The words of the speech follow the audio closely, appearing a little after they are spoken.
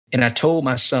And I told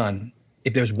my son,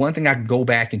 if there's one thing I could go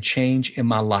back and change in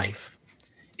my life,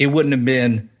 it wouldn't have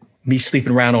been me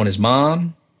sleeping around on his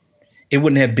mom. It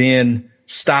wouldn't have been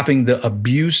stopping the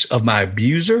abuse of my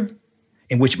abuser,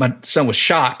 in which my son was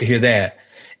shocked to hear that.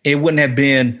 It wouldn't have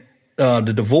been the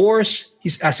divorce.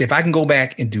 I said, if I can go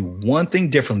back and do one thing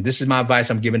different, this is my advice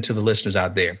I'm giving to the listeners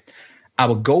out there. I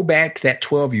would go back to that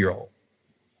 12-year-old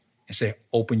and say,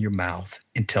 open your mouth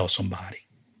and tell somebody.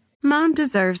 Mom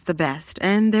deserves the best,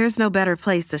 and there's no better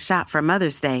place to shop for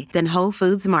Mother's Day than Whole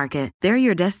Foods Market. They're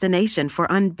your destination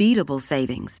for unbeatable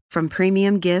savings, from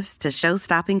premium gifts to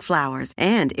show-stopping flowers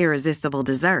and irresistible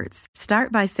desserts.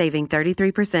 Start by saving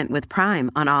 33% with Prime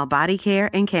on all body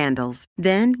care and candles.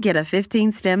 Then get a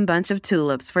 15-stem bunch of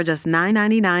tulips for just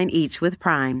 $9.99 each with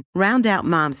Prime. Round out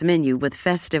Mom's menu with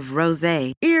festive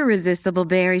rosé, irresistible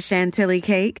berry chantilly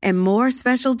cake, and more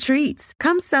special treats.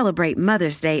 Come celebrate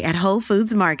Mother's Day at Whole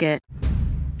Foods Market.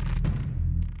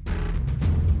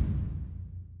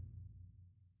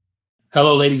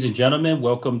 Hello, ladies and gentlemen.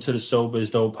 Welcome to the Sober is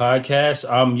Dope podcast.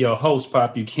 I'm your host,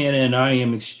 Pop Buchanan, and I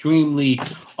am extremely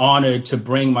honored to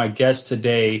bring my guest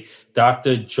today,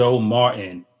 Dr. Joe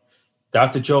Martin.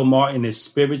 Dr. Joe Martin is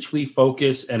spiritually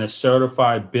focused and a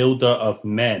certified builder of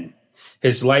men.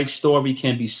 His life story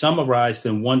can be summarized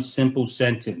in one simple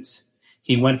sentence.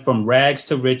 He went from rags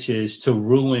to riches to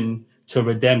ruin to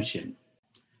redemption.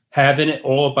 Having it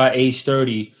all by age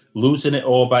 30, losing it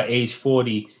all by age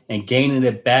 40, and gaining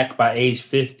it back by age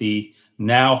 50,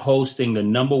 now hosting the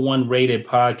 #1 rated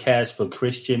podcast for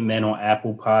Christian men on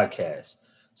Apple Podcasts.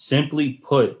 Simply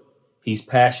put, he's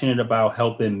passionate about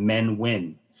helping men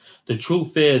win. The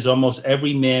truth is, almost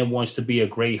every man wants to be a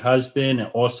great husband, an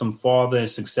awesome father, and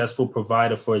successful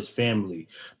provider for his family.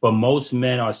 But most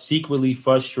men are secretly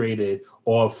frustrated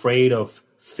or afraid of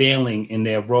failing in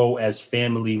their role as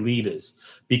family leaders,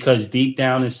 because deep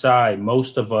down inside,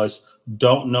 most of us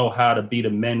don't know how to be the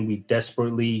men we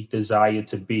desperately desire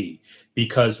to be,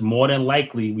 because more than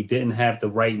likely we didn't have the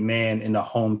right man in the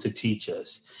home to teach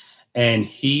us. And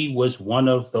he was one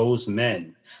of those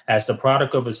men. As the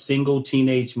product of a single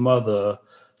teenage mother,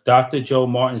 Dr. Joe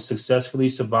Martin successfully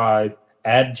survived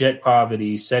abject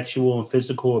poverty, sexual and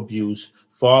physical abuse,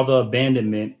 father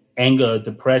abandonment, anger,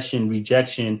 depression,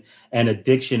 rejection, and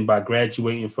addiction by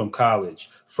graduating from college.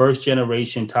 First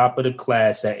generation, top of the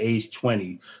class at age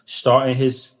 20, starting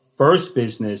his first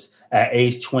business at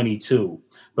age 22,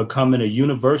 becoming a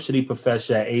university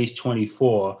professor at age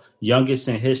 24, youngest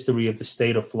in history of the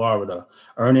state of Florida,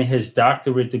 earning his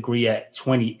doctorate degree at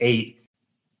 28,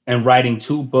 and writing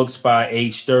 2 books by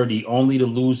age 30, only to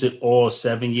lose it all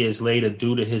 7 years later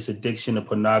due to his addiction to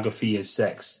pornography and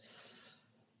sex.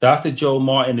 Dr. Joe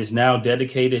Martin has now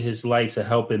dedicated his life to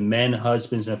helping men,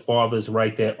 husbands, and fathers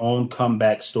write their own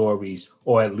comeback stories,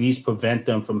 or at least prevent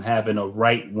them from having a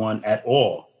right one at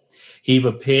all. He's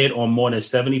appeared on more than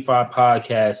 75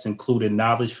 podcasts, including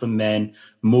Knowledge for Men,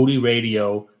 Moody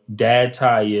Radio, Dad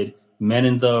Tired, Men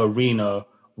in the Arena,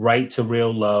 Right to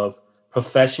Real Love,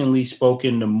 professionally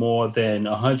spoken to more than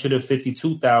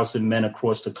 152,000 men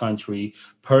across the country,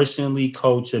 personally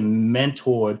coached and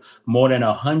mentored more than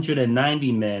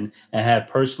 190 men, and have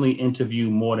personally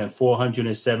interviewed more than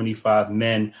 475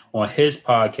 men on his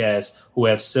podcast who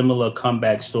have similar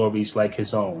comeback stories like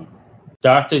his own.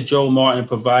 Dr. Joe Martin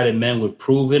provided men with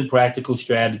proven practical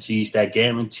strategies that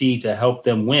guarantee to help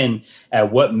them win at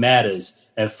what matters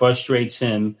and frustrates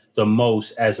him the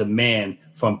most as a man,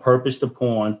 from purpose to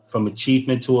porn, from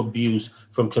achievement to abuse,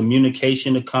 from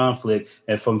communication to conflict,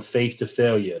 and from faith to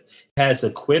failure. He has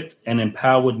equipped and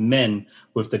empowered men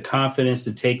with the confidence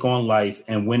to take on life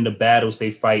and win the battles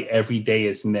they fight every day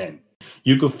as men.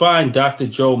 You can find Dr.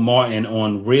 Joe Martin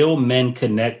on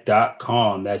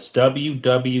realmenconnect.com. That's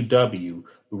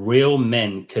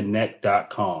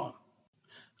www.realmenconnect.com.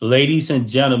 Ladies and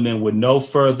gentlemen, with no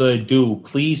further ado,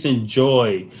 please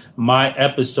enjoy my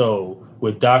episode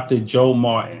with Dr. Joe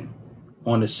Martin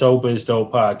on the Sober is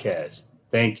Dope podcast.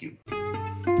 Thank you.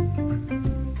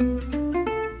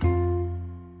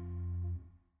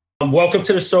 Welcome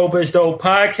to the Sober is Dope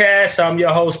podcast. I'm your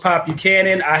host, Pop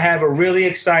Buchanan. I have a really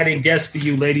exciting guest for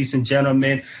you, ladies and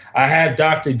gentlemen. I have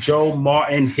Dr. Joe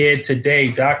Martin here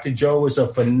today. Dr. Joe is a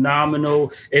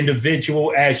phenomenal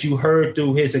individual, as you heard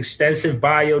through his extensive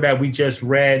bio that we just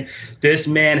read. This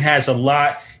man has a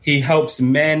lot. He helps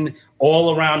men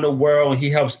all around the world. He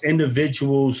helps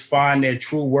individuals find their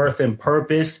true worth and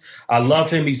purpose. I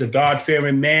love him. He's a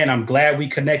God-fearing man. I'm glad we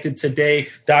connected today.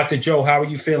 Dr. Joe, how are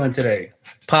you feeling today?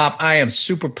 Pop, I am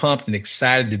super pumped and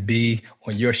excited to be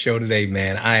on your show today,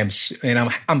 man. I'm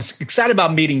excited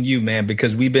about meeting you, man,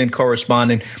 because we've been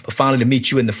corresponding, but finally to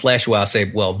meet you in the flesh,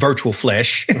 virtual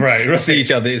flesh, right. See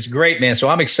each other. It's great, man. So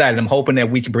I'm excited. I'm hoping that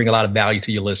we can bring a lot of value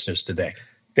to your listeners today.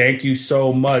 Thank you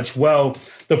so much. Well,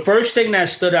 the first thing that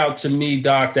stood out to me,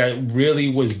 Doc, that really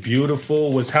was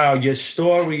beautiful was how your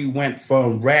story went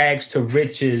from rags to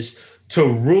riches to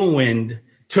ruined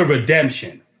to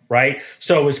redemption. Right.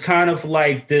 So it's kind of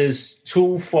like this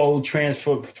twofold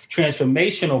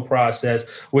transformational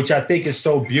process, which I think is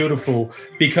so beautiful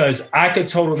because I could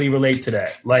totally relate to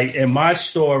that. Like in my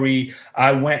story,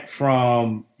 I went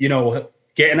from,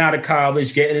 getting out of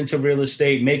college, getting into real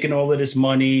estate, making all of this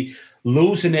money,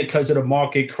 losing it because of the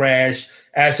market crash.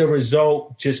 As a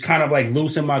result, just kind of like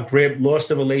losing my grip, lost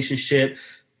the relationship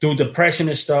through depression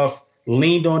and stuff.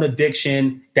 Leaned on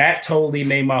addiction. That totally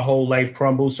made my whole life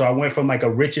crumble. So I went from like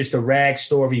a riches to rags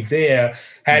story there,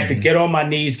 had to get on my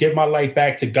knees, give my life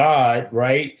back to God,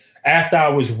 right? After I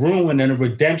was ruined, and a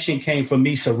redemption came from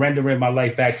me surrendering my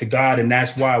life back to God. And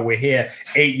that's why we're here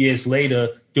 8 years later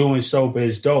doing Sober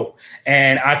is Dope.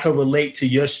 And I could relate to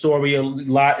your story a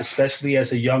lot, especially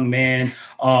as a young man.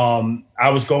 I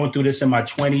was going through this in my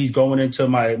 20s, going into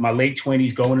my late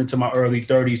 20s, going into my early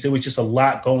 30s. It was just a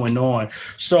lot going on.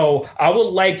 So I would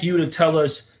like you to tell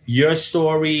us your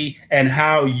story and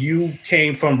how you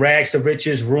came from rags to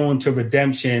riches, ruin to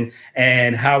redemption,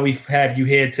 and how we have you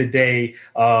here today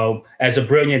as a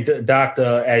brilliant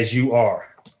doctor as you are.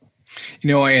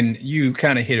 And you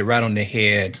kind of hit it right on the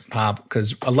head, Pop,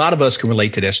 because a lot of us can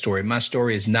relate to that story. My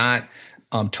story is not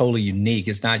totally unique.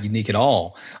 It's not unique at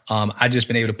all. I just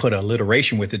been able to put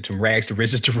alliteration with it, from rags to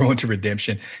riches to ruin to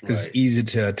redemption, because It's easy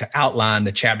to outline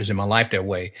the chapters in my life that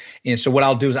way. And so what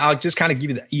I'll do is I'll just kind of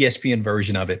give you the ESPN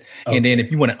version of it. Okay. And then if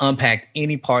you want to unpack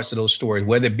any parts of those stories,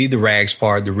 whether it be the rags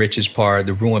part, the riches part,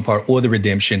 the ruin part, or the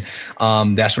redemption,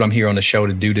 that's what I'm here on the show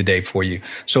to do today for you.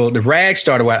 So the rags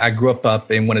started, I grew up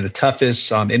in one of the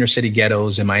toughest inner city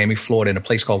ghettos in Miami, Florida, in a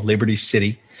place called Liberty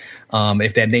City.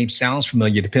 If that name sounds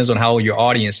familiar, it depends on how old your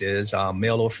audience is,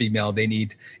 male or female.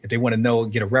 If they want to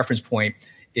get a reference point,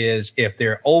 is if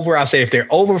they're over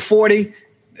 40.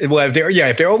 Well,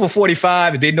 if they're over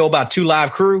 45, if they know about Two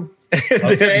Live Crew,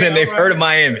 then they've heard of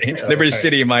Miami, Liberty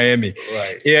City in Miami.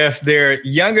 Right. If they're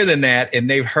younger than that and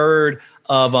they've heard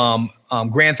of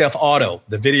Grand Theft Auto,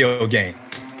 the video game,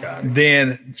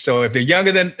 then so if they're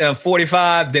younger than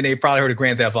 45, then they probably heard of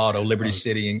Grand Theft Auto, Liberty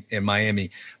City in Miami.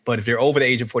 But if they're over the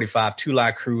age of 45, Two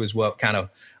Live Crew is what kind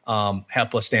of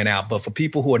help us stand out. But for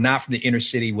people who are not from the inner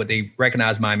city, what they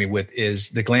recognize Miami with is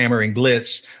the glamour and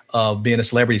glitz of being a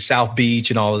celebrity, South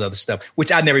Beach and all this other stuff,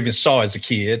 which I never even saw as a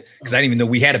kid because I didn't even know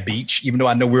we had a beach. Even though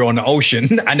I know we were on the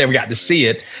ocean, I never got to see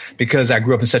it because I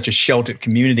grew up in such a sheltered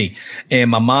community. And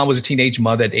my mom was a teenage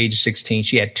mother at the age of 16.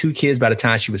 She had 2 kids by the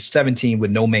time she was 17 with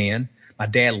no man. My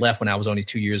dad left when I was only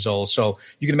 2 years old. So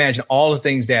you can imagine all the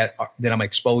things that I'm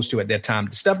exposed to at that time.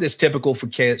 The stuff that's typical for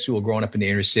kids who are growing up in the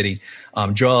inner city,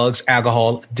 drugs,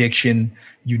 alcohol, addiction,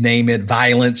 you name it,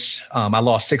 violence. I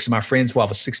lost 6 of my friends while I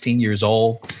was 16 years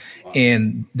old. Wow.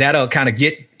 And that'll kind of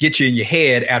get you in your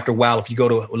head after a while if you go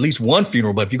to at least one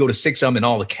funeral. But if you go to 6 of them and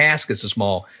all the caskets are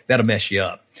small, that'll mess you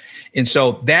up. And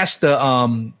so that's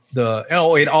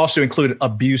it also included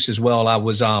abuse as well. I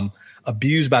was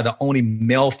abused by the only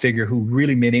male figure who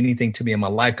really meant anything to me in my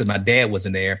life because my dad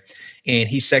wasn't there. And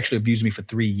he sexually abused me for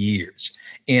 3 years.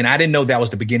 And I didn't know that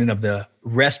was the beginning of the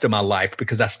rest of my life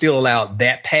because I still allowed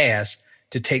that past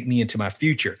to take me into my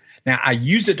future. Now, I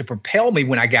used it to propel me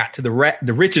when I got to the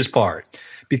riches part.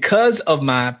 Because of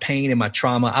my pain and my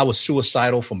trauma, I was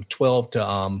suicidal from 12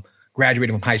 to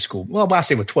graduating from high school. Well, I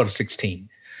say with 12 to 16.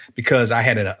 Because I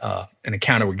had an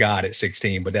encounter with God at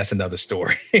 16, but that's another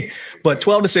story. But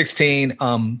 12 to 16,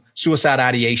 suicide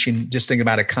ideation, just thinking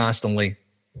about it constantly.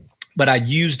 But I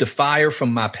used the fire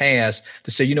from my past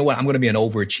to say, you know what, I'm going to be an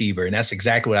overachiever. And that's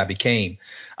exactly what I became.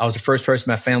 I was the first person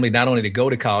in my family not only to go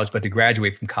to college, but to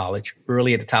graduate from college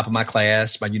early at the top of my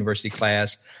class, my university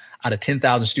class. Out of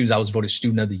 10,000 students, I was voted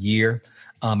Student of the Year.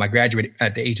 I graduated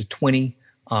at the age of 20,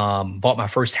 bought my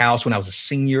first house when I was a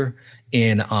senior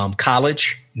in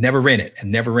college, never rented.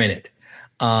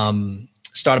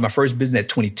 Started my first business at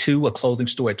 22, a clothing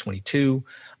store at 22.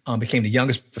 Became the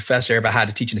youngest professor ever hired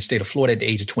to teach in the state of Florida at the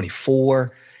age of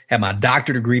 24. Had my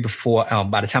doctorate degree by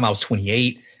the time I was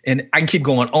 28. And I can keep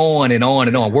going on and on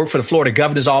and on. Worked for the Florida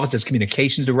governor's office as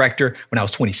communications director when I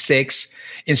was 26.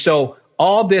 And so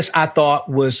all this I thought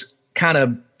was kind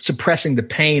of suppressing the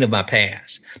pain of my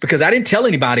past because I didn't tell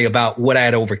anybody about what I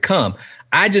had overcome.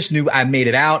 I just knew I made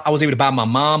it out. I was able to buy my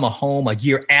mom a home a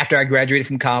year after I graduated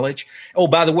from college. Oh,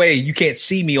 by the way, you can't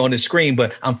see me on the screen,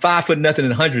 but I'm 5 foot nothing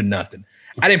and 100 nothing.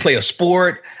 I didn't play a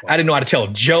sport. I didn't know how to tell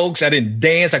jokes. I didn't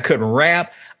dance. I couldn't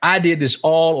rap. I did this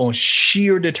all on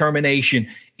sheer determination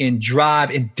and drive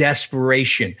and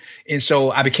desperation. And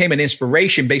so I became an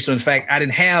inspiration based on the fact I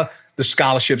didn't have the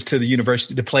scholarships to the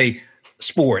university to play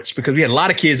sports, because we had a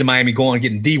lot of kids in Miami going and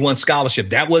getting D1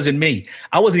 scholarship. That wasn't me.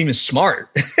 I wasn't even smart.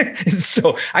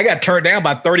 So I got turned down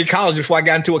by 30 colleges before I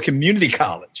got into a community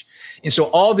college. And so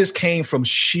all this came from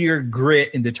sheer grit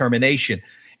and determination.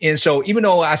 And so even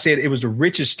though I said it was the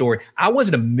richest story, I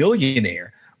wasn't a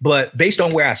millionaire. But based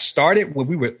on where I started,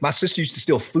 when my sister used to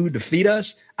steal food to feed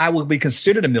us, I would be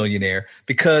considered a millionaire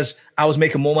because I was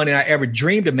making more money than I ever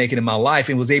dreamed of making in my life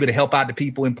and was able to help out the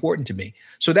people important to me.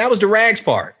 So that was the rags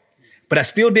part. But I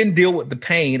still didn't deal with the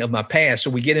pain of my past.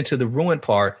 So we get into the ruin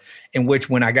part, in which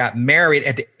when I got married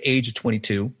at the age of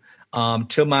 22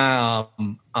 to my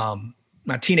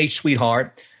teenage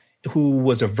sweetheart, who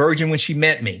was a virgin when she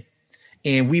met me.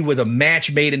 And we were the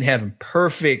match made in heaven,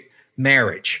 perfect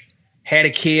marriage. Had a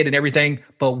kid and everything.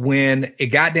 But when it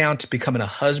got down to becoming a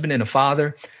husband and a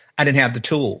father, I didn't have the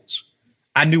tools.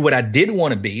 I knew what I did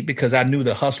want to be because I knew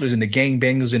the hustlers and the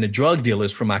gangbangers and the drug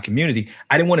dealers from my community.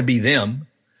 I didn't want to be them,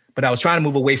 but I was trying to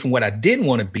move away from what I didn't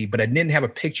want to be, but I didn't have a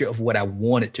picture of what I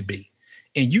wanted to be.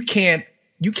 And you can't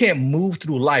move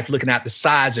through life looking at the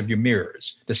sides of your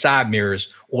mirrors, the side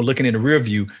mirrors, or looking in the rear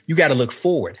view. You got to look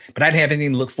forward. But I didn't have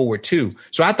anything to look forward to.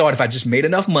 So I thought if I just made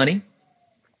enough money,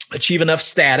 achieve enough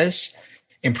status,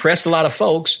 impressed a lot of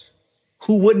folks,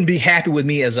 who wouldn't be happy with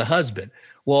me as a husband?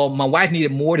 Well, my wife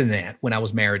needed more than that when I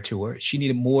was married to her. She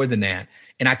needed more than that.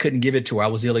 And I couldn't give it to her. I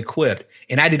was ill-equipped.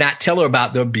 And I did not tell her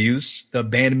about the abuse, the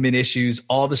abandonment issues,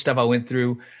 all the stuff I went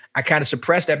through. I kind of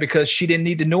suppressed that because she didn't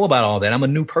need to know about all that. I'm a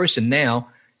new person now.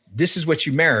 This is what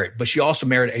you married. But she also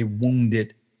married a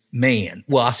wounded man.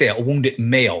 Well, I'll say a wounded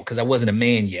male because I wasn't a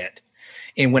man yet.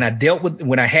 And when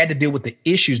I had to deal with the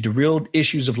issues, the real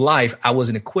issues of life, I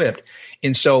wasn't equipped.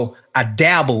 And so I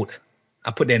dabbled,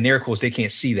 I put that in air quotes, they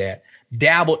can't see that,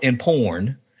 dabbled in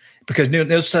porn, because there's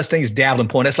no such thing as dabbling in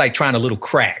porn. That's like trying a little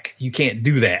crack. You can't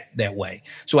do that way.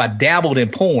 So I dabbled in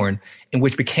porn, in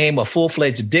which became a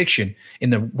full-fledged addiction.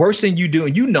 And the worst thing you do,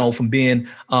 and you know from being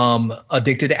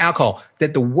addicted to alcohol,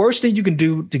 that the worst thing you can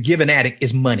do to give an addict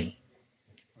is money,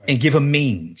 and give him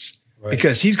means. Right.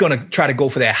 Because he's going to try to go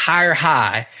for that higher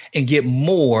high and get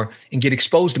more and get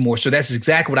exposed to more. So that's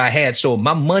exactly what I had. So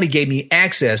my money gave me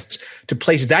access to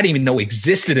places I didn't even know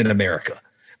existed in America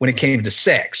when it came to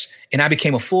sex. And I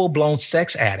became a full-blown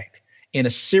sex addict and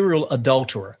a serial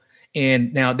adulterer.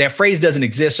 And now that phrase doesn't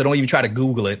exist, so don't even try to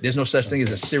Google it. There's no such thing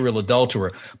as a serial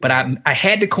adulterer. But I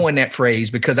had to coin that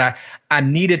phrase because I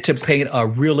needed to paint a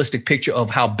realistic picture of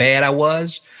how bad I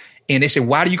was. And they said,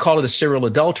 why do you call it a serial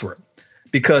adulterer?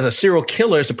 Because a serial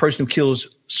killer is a person who kills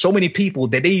so many people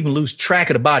that they even lose track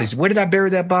of the bodies. Where did I bury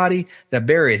that body? Did I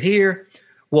bury it here?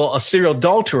 Well, a serial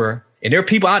adulterer, and there are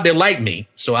people out there like me.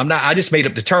 So I just made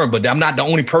up the term, but I'm not the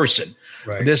only person.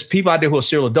 Right. There's people out there who are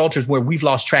serial adulterers where we've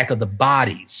lost track of the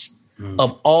bodies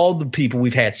of all the people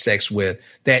we've had sex with,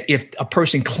 that if a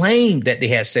person claimed that they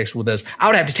had sex with us, I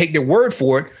would have to take their word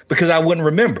for it because I wouldn't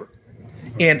remember.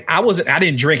 And I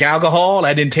didn't drink alcohol.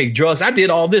 I didn't take drugs. I did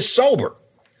all this sober.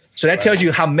 So that tells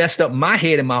you how messed up my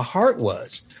head and my heart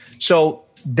was. So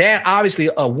that obviously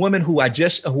a woman who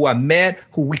I met,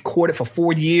 who we courted for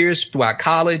 4 years throughout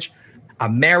college, I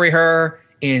marry her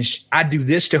and I do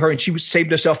this to her and she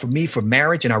saved herself for me for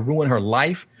marriage and I ruined her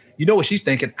life. You know what she's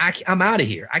thinking? I'm out of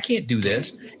here. I can't do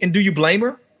this. And do you blame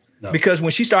her? No. Because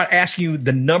when she started asking you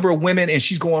the number of women and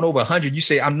she's going over 100, you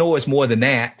say, I know it's more than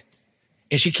that.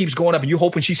 And she keeps going up and you're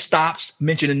hoping she stops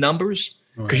mentioning numbers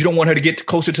because you don't want her to get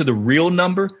closer to the real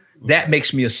number. That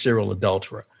makes me a serial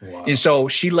adulterer. Wow. And so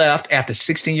she left after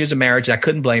 16 years of marriage. I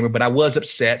couldn't blame her, but I was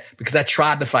upset because I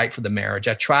tried to fight for the marriage.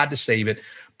 I tried to save it,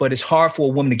 but it's hard for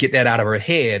a woman to get that out of her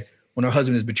head when her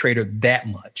husband has betrayed her that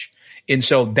much. And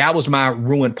so that was my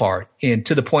ruined part. And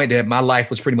to the point that my life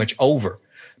was pretty much over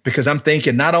because I'm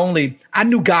thinking not only I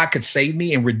knew God could save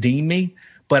me and redeem me,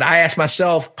 but I asked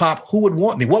myself, Pop, who would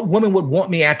want me? What woman would want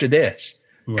me after this?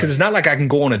 Because It's not like I can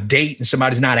go on a date and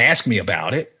somebody's not asking me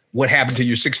about it. What happened to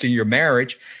your 16-year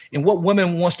marriage? And what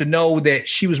woman wants to know that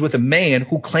she was with a man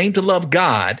who claimed to love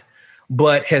God,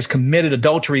 but has committed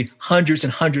adultery hundreds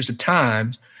and hundreds of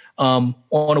times on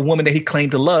a woman that he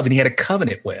claimed to love and he had a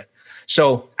covenant with?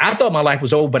 So I thought my life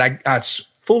was over, but I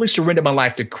fully surrendered my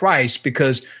life to Christ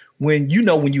because when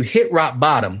you hit rock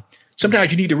bottom,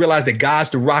 sometimes you need to realize that God's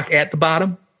the rock at the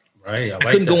bottom. Right. I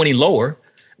couldn't go any lower.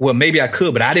 Well, maybe I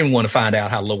could, but I didn't want to find out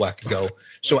how low I could go.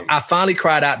 So I finally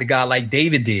cried out to God like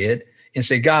David did and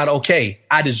said, God, okay,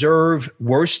 I deserve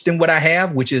worse than what I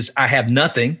have, which is I have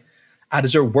nothing. I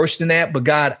deserve worse than that. But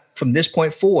God, from this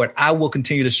point forward, I will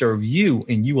continue to serve you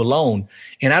and you alone.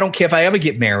 And I don't care if I ever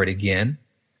get married again.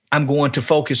 I'm going to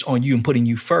focus on you and putting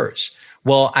you first.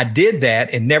 Well, I did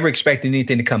that and never expected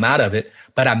anything to come out of it.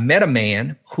 But I met a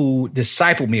man who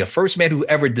discipled me, a first man who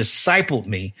ever discipled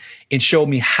me and showed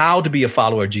me how to be a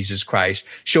follower of Jesus Christ,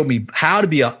 showed me how to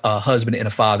be a husband and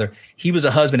a father. He was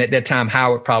a husband at that time.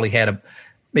 Howard probably had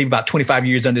maybe about 25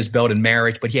 years under his belt in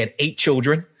marriage, but he had 8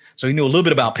 children. So he knew a little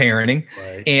bit about parenting.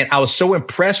 Right. And I was so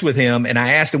impressed with him. And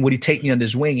I asked him, would he take me under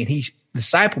his wing? And he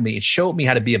discipled me and showed me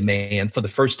how to be a man for the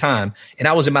first time. And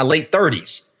I was in my late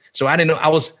 30s. So I didn't know. I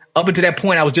was up until that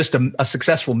point, I was just a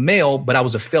successful male, but I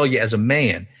was a failure as a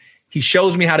man. He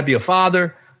shows me how to be a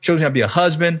father, shows me how to be a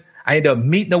husband. I ended up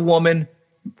meeting a woman.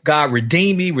 God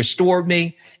redeemed me, restored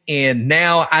me. And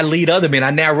now I lead other men.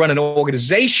 I now run an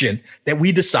organization that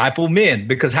we disciple men,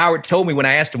 because Howard told me when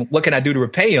I asked him, what can I do to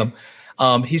repay him?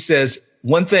 He says,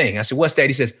 one thing. I said, what's that?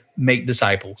 He says, make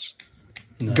disciples.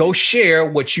 Nice. Go share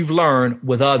what you've learned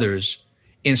with others.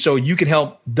 And so you can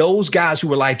help those guys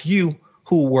who are like you,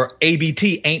 who were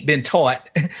ABT, ain't been taught,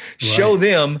 show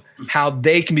them how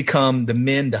they can become the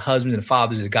men, the husbands, and the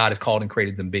fathers that God has called and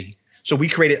created them to be. So we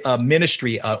created a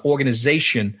ministry, an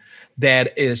organization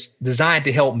that is designed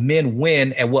to help men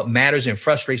win at what matters and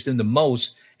frustrates them the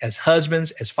most as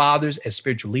husbands, as fathers, as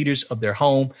spiritual leaders of their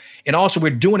home. And also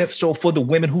we're doing it so for the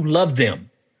women who love them,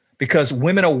 because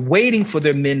women are waiting for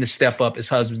their men to step up as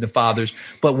husbands and fathers.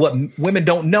 But what women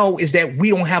don't know is that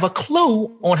we don't have a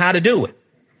clue on how to do it.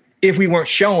 If we weren't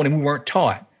shown and we weren't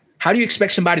taught, how do you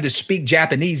expect somebody to speak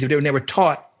Japanese if they were never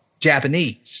taught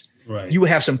Japanese? Right. You would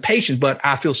have some patience, but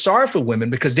I feel sorry for women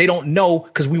because they don't know,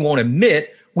 because we won't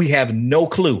admit we have no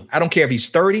clue. I don't care if he's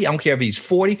 30. I don't care if he's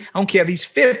 40. I don't care if he's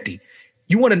 50.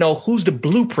 You want to know who's the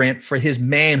blueprint for his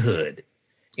manhood.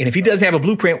 And if he doesn't have a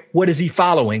blueprint, what is he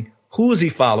following? Who is he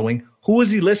following? Who is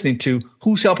he listening to?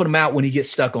 Who's helping him out when he gets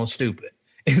stuck on stupid?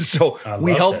 And so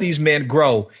we help these men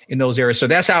grow in those areas. So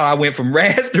that's how I went from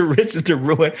rags to riches to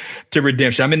ruin to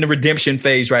redemption. I'm in the redemption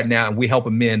phase right now, and we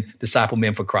helping men disciple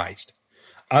men for Christ.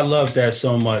 I love that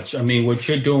so much. I mean, what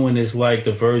you're doing is like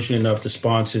the version of the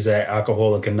sponsors at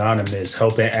Alcoholics Anonymous,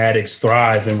 helping addicts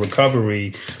thrive in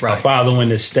recovery, following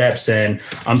the steps. And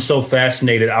I'm so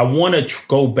fascinated. I want to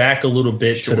go back a little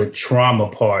bit to the trauma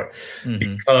part,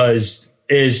 because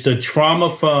is the trauma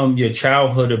from your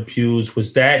childhood abuse,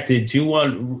 did you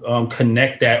want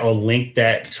connect that or link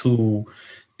that to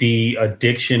the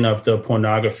addiction of the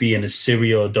pornography and the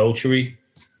serial adultery?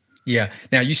 Yeah.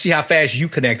 Now you see how fast you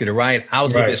connected it, right? I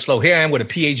was a little bit slow. Here I am with a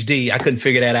PhD. I couldn't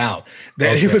figure that out,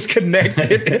 that it was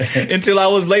connected until I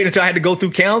was late, until I had to go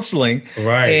through counseling.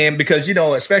 Right. And because,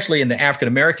 especially in the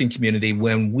African-American community,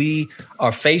 when we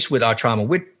are faced with our trauma,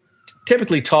 we're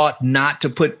typically taught not to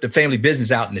put the family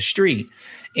business out in the street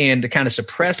and to kind of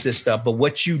suppress this stuff. But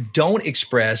what you don't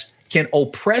express can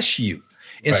oppress you.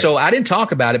 And so I didn't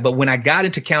talk about it, but when I got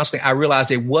into counseling, I realized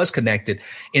it was connected.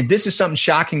 And this is something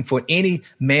shocking for any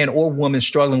man or woman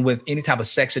struggling with any type of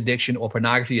sex addiction or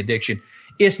pornography addiction.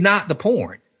 It's not the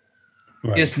porn.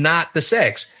 Right. It's not the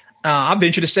sex. I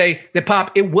venture to say that,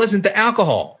 Pop, it wasn't the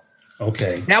alcohol.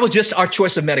 Okay. That was just our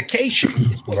choice of medication.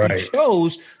 We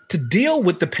chose to deal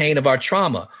with the pain of our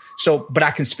trauma. So, but I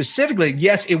can specifically,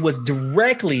 yes, it was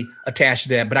directly attached to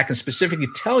that, but I can specifically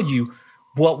tell you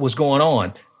what was going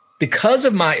on. Because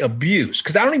of my abuse,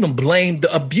 because I don't even blame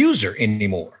the abuser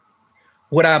anymore.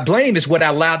 What I blame is what I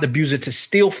allowed the abuser to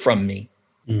steal from me,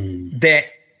 that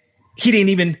he didn't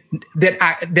even, that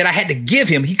I had to give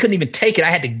him. He couldn't even take it. I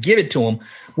had to give it to him,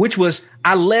 which was,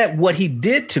 I let what he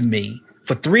did to me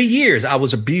for 3 years. I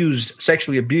was abused,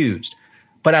 sexually abused,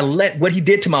 but I let what he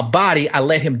did to my body, I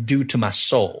let him do to my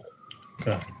soul.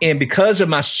 Okay. And because of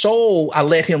my soul, I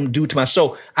let him do to my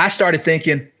soul. I started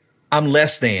thinking, I'm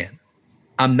less than.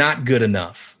 I'm not good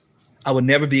enough. I would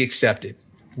never be accepted.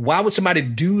 Why would somebody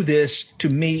do this to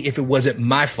me if it wasn't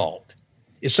my fault?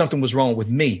 If something was wrong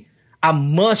with me, I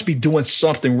must be doing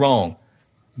something wrong.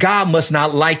 God must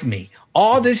not like me.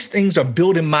 All these things are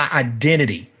building my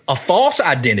identity, a false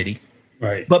identity.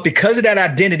 Right. But because of that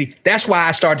identity, that's why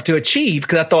I started to achieve,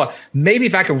 because I thought maybe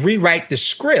if I could rewrite the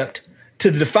script to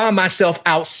define myself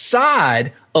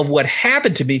outside of what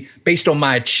happened to me based on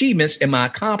my achievements and my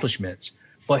accomplishments.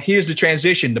 But here's the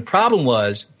transition. The problem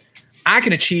was I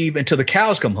can achieve until the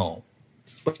cows come home.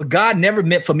 But God never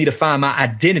meant for me to find my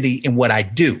identity in what I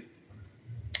do.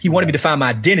 He wanted me to find my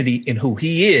identity in who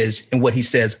he is and what he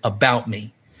says about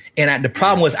me. And the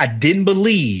problem was I didn't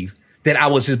believe that I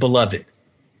was his beloved,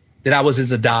 that I was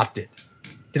his adopted,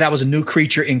 that I was a new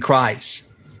creature in Christ,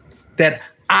 that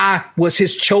I was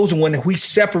his chosen one, that we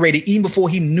separated even before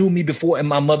he knew me before in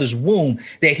my mother's womb,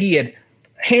 that he had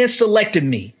hand selected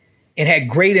me and had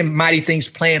great and mighty things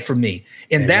planned for me.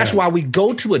 And that's why we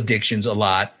go to addictions a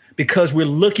lot, because we're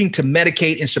looking to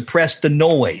medicate and suppress the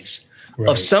noise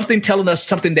of something telling us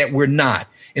something that we're not.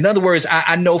 In other words,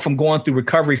 I know from going through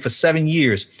recovery for 7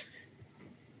 years,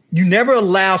 you never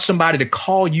allow somebody to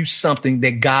call you something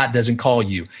that God doesn't call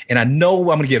you. And I know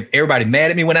I'm going to get everybody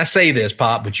mad at me when I say this,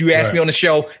 Pop, but you asked me on the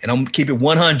show and I'm going to keep it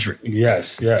 100.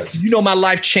 Yes. You know, my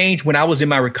life changed when I was in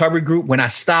my recovery group, when I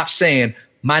stopped saying,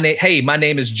 my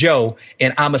name is Joe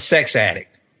and I'm a sex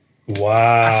addict.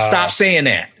 Wow. I stopped saying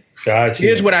that. Gotcha.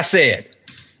 Here's what I said.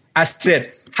 I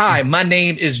said, hi, my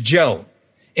name is Joe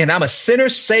and I'm a sinner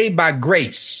saved by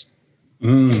grace.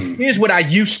 Here's what I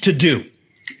used to do.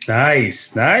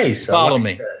 Nice. Follow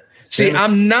me. See,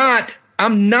 I'm not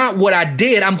what I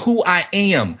did. I'm who I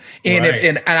am. And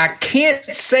and I can't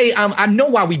say I know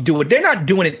why we do it. They're not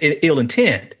doing it in ill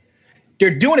intent.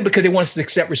 They're doing it because they want us to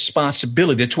accept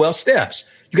responsibility. The 12 steps.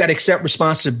 You got to accept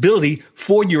responsibility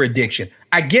for your addiction.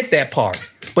 I get that part.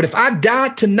 But if I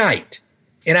died tonight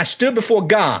and I stood before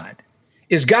God,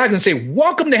 is God going to say,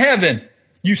 welcome to heaven,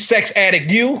 you sex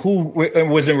addict, you who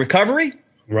was in recovery?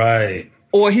 Right.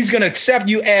 Or he's going to accept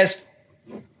you as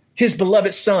his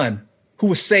beloved son who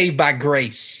was saved by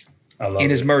grace in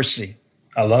his mercy.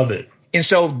 I love it. And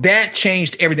so that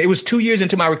changed everything. It was 2 years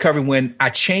into my recovery when I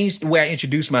changed the way I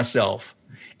introduced myself.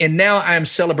 And now I am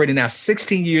celebrating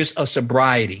 16 years of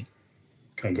sobriety.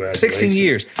 Congratulations. 16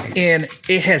 years. And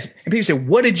people say,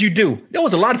 what did you do? There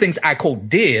was a lot of things I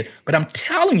did, but I'm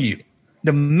telling you,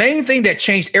 the main thing that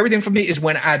changed everything for me is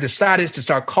when I decided to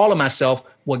start calling myself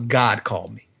what God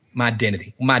called me. My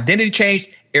identity. When my identity changed,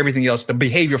 everything else, the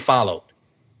behavior followed.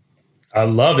 I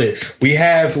love it. We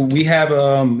have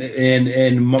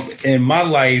in my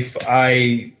life,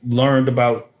 I learned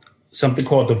about something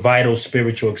called the vital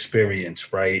spiritual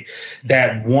experience, right?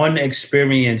 That one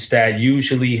experience that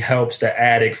usually helps the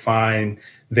addict find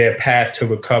their path to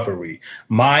recovery.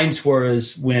 Mine's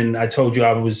was when I told you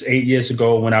I was 8 years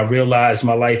ago when I realized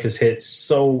my life has hit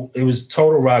it was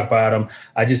total rock bottom.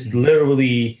 I just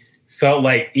literally felt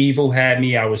like evil had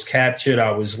me. I was captured.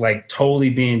 I was like totally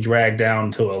being dragged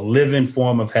down to a living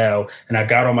form of hell. And I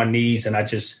got on my knees and I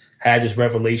just had this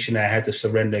revelation that I had to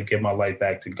surrender and give my life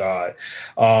back to God.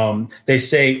 They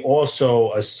say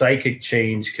also a psychic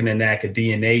change can enact a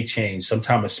DNA change.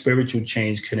 Sometimes a spiritual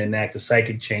change can enact a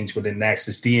psychic change, but enacts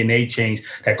this DNA change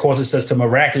that causes us to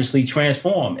miraculously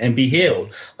transform and be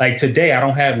healed. Like today, I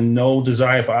don't have no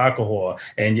desire for alcohol,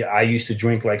 and I used to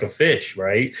drink like a fish,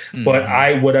 right? Mm-hmm.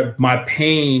 But my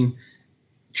pain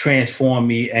transformed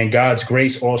me, and God's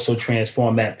grace also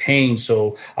transformed that pain.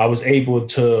 So I was able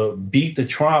to beat the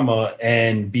trauma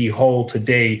and be whole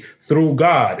today through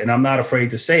God. And I'm not afraid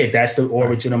to say it. That's the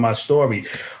origin of my story.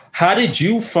 How did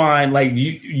you find, like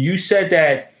you said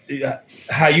that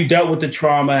how you dealt with the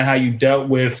trauma, how you dealt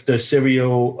with the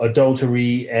serial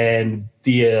adultery and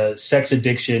the sex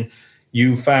addiction,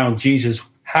 you found Jesus.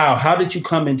 How did you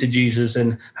come into Jesus,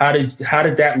 and how did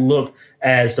that look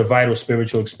as the vital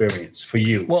spiritual experience for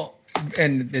you? Well,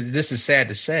 and this is sad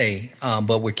to say,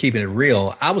 but we're keeping it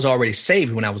real. I was already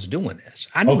saved when I was doing this.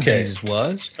 I knew who Jesus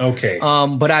was. Okay.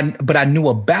 But I knew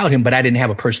about him, but I didn't have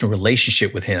a personal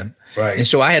relationship with him. Right. And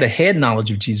so I had a head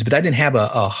knowledge of Jesus, but I didn't have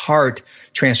a heart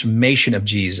transformation of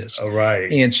Jesus. All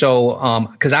right. And so,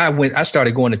 because I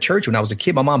started going to church when I was a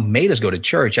kid. My mom made us go to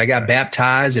church. I got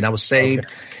baptized and I was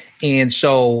saved. Okay. And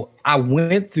so I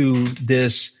went through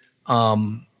this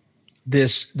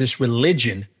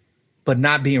religion, but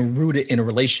not being rooted in a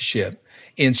relationship.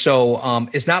 And so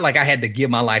it's not like I had to give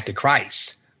my life to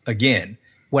Christ again.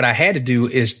 What I had to do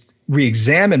is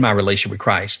re-examine my relationship with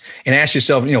Christ and ask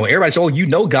yourself, everybody says, oh, you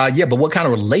know God. Yeah, but what kind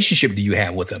of relationship do you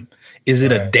have with him? Is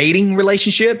it a dating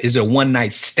relationship? Is it a one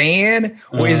night stand,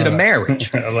 or is it a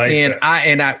marriage?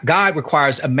 God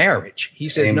requires a marriage. He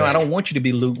says, no, I don't want you to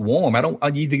be lukewarm. I'm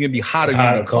either going to be hot or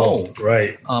you're cold.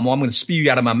 Right. I'm going to spew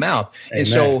you out of my mouth. Amen. And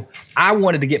so I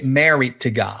wanted to get married to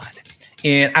God.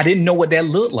 And I didn't know what that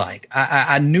looked like.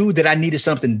 I knew that I needed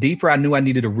something deeper. I knew I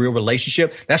needed a real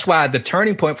relationship. That's why the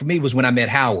turning point for me was when I met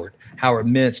Howard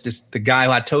Mintz, the guy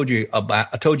who I told you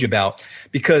about,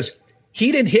 because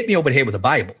he didn't hit me over the head with the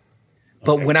Bible.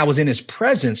 But when I was in his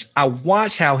presence, I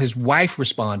watched how his wife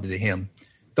responded to him,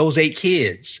 those 8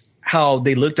 kids, how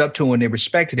they looked up to him and they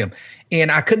respected him.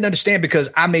 And I couldn't understand, because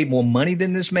I made more money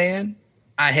than this man.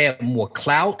 I had more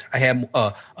clout. I had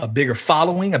a bigger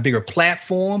following, a bigger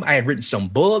platform. I had written some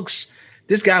books.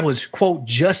 This guy was, quote,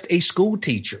 just a school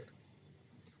teacher.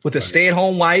 with a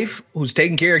stay-at-home wife who's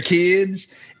taking care of kids.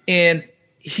 And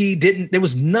there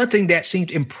was nothing that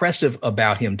seemed impressive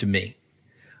about him to me.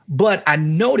 But I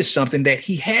noticed something, that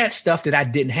he had stuff that I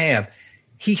didn't have.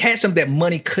 He had something that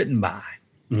money couldn't buy.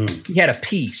 He had a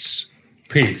peace.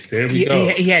 There we go.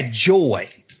 He had joy.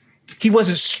 He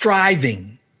wasn't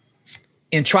striving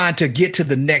and trying to get to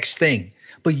the next thing.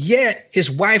 But yet his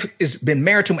wife has been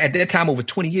married to him at that time over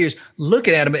 20 years,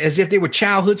 looking at him as if they were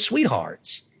childhood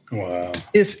sweethearts. Wow.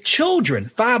 His children,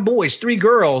 5 boys, 3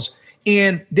 girls,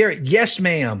 and they're, yes,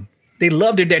 ma'am. They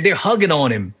loved her. They're hugging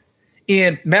on him.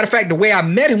 And matter of fact, the way I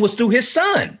met him was through his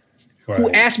son, who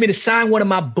asked me to sign one of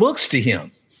my books to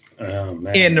him. Oh,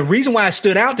 man. And the reason why it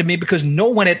stood out to me, because no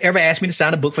one had ever asked me to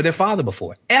sign a book for their father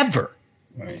before, ever.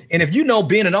 Right. And if you know,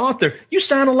 being an author, you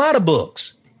sign a lot of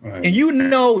books. Right. And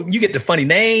you get the funny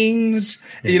names,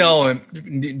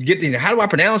 and get how do I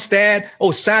pronounce that?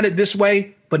 Oh, sign it this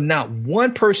way. But not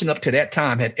one person up to that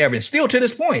time had ever, and still to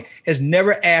this point, has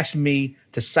never asked me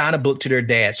to sign a book to their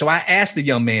dad. So I asked the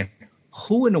young man,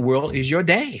 who in the world is your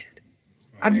dad? Right.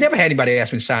 I've never had anybody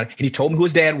ask me to sign it. And he told me who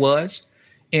his dad was.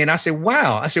 And I said,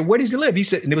 wow. I said, where does he live? He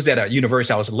said, and it was at a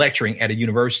university. I was lecturing at a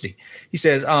university. He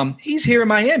says, he's here in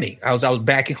Miami. I was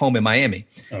back home in Miami.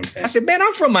 Okay. I said, man,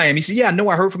 I'm from Miami. He said, yeah, I know.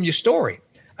 I heard from your story.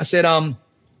 I said,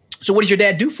 so what does your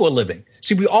dad do for a living?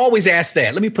 See, we always ask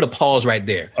that. Let me put a pause right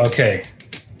there. Okay.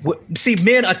 See,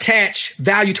 men attach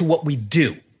value to what we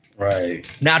do. Right.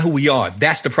 Not who we are.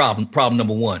 That's the problem. Problem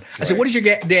number one. I said, what does your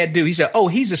dad do? He said, oh,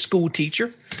 he's a school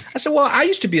teacher. I said, well, I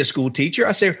used to be a school teacher.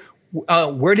 I said,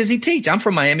 where does he teach? I'm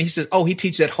from Miami. He says, oh, he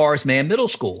teaches at Horace Mann Middle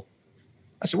School.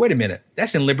 I said, wait a minute.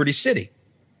 That's in Liberty City.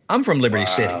 I'm from Liberty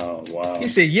City. Wow. He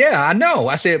said, yeah, I know.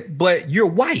 I said, but you're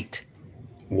white.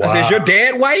 Wow. I said, is your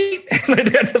dad white?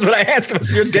 That's what I asked him. I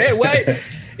said, your dad white?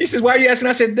 He says, why are you asking?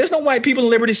 I said, there's no white people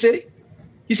in Liberty City.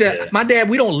 He said, my dad,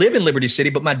 we don't live in Liberty City,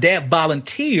 but my dad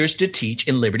volunteers to teach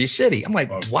in Liberty City. I'm like,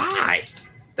 why?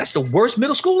 That's the worst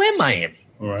middle school in Miami.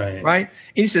 Right. And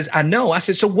he says, I know. I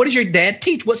said, so what does your dad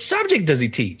teach? What subject does he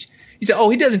teach? He said, oh,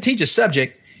 he doesn't teach a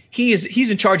subject.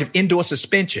 He's in charge of indoor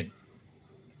suspension.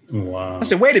 Wow. I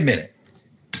said, wait a minute.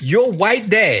 Your white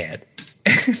dad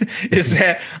is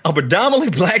at a predominantly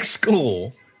black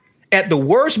school at the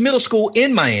worst middle school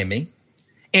in Miami,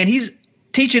 and he's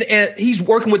teaching and he's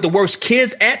working with the worst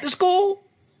kids at the school?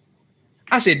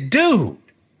 I said, dude,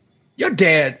 your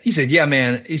dad, he said, yeah,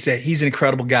 man. He said, he's an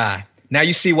incredible guy. Now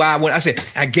you see why I went. I said,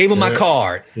 I gave him my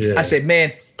card. Yeah. I said,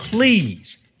 man,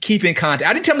 please keep in contact.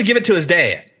 I didn't tell him to give it to his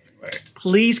dad. Right.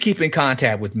 Please keep in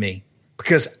contact with me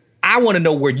because I want to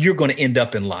know where you're going to end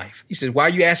up in life. He said, why are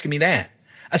you asking me that?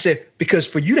 I said, because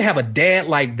for you to have a dad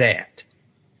like that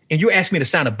and you're asking me to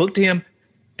sign a book to him,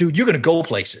 dude, you're going to go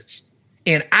places.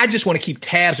 And I just want to keep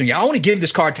tabs on you. I want to give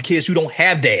this card to kids who don't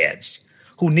have dads,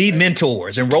 who need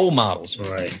mentors and role models.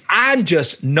 Right. I'm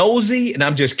just nosy and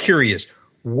I'm just curious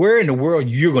where in the world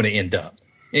you're going to end up.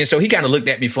 And so he kind of looked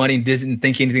at me funny and didn't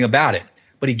think anything about it.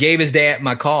 But he gave his dad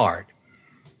my card.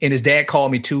 And his dad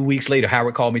called me 2 weeks later.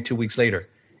 Howard called me 2 weeks later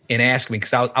and asked me,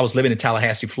 because I was living in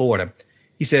Tallahassee, Florida.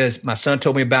 He says, my son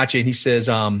told me about you. And he says,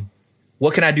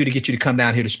 what can I do to get you to come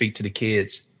down here to speak to the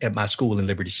kids at my school in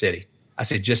Liberty City? I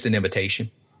said, just an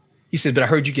invitation. He said, but I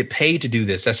heard you get paid to do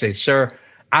this. I said, sir,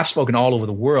 I've spoken all over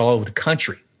the world, all over the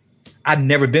country. I've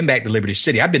never been back to Liberty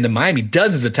City. I've been to Miami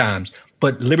dozens of times,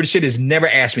 but Liberty City has never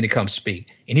asked me to come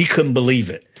speak. And he couldn't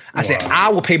believe it. I said, I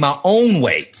will pay my own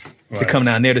way to come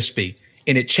down there to speak.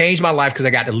 And it changed my life because I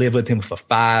got to live with him for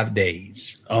 5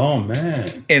 days. Oh, man.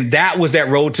 And that was that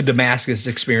road to Damascus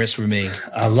experience for me.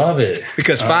 I love it.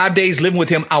 Because 5 days living with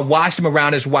him, I watched him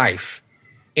around his wife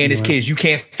and his kids. You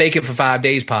can't fake it for 5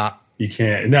 days, Pop. You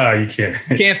can't. No, you can't.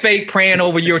 You can't fake praying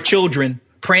over your children,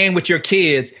 praying with your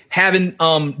kids, having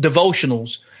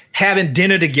devotionals, having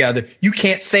dinner together. You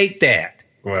can't fake that.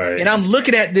 Right. And I'm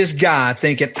looking at this guy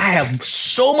thinking, I have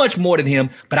so much more than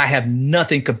him, but I have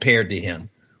nothing compared to him.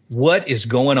 What is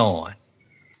going on?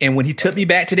 And when he took me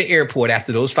back to the airport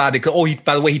after those 5 days,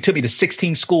 by the way, he took me to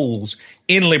 16 schools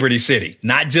in Liberty City,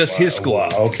 not just his school. Wow,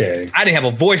 okay. I didn't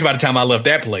have a voice by the time I left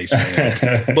that place,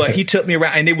 man. But he took me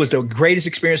around, and it was the greatest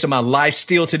experience of my life.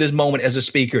 Still to this moment as a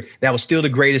speaker, that was still the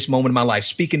greatest moment of my life,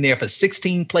 speaking there for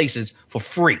 16 places for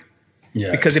free.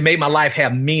 Yes. Because it made my life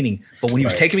have meaning. But when he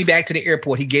was taking me back to the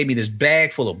airport, he gave me this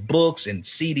bag full of books and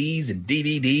CDs and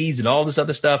DVDs and all this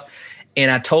other stuff. And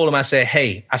I told him, I said,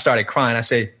 hey, I started crying.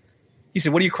 He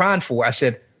said, what are you crying for? I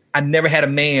said, I never had a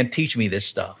man teach me this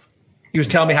stuff. He was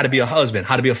telling me how to be a husband,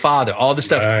 how to be a father, all this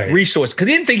stuff, resources, because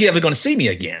he didn't think he ever going to see me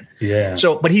again. Yeah.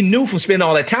 So, but he knew from spending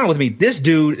all that time with me, this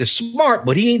dude is smart,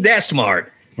 but he ain't that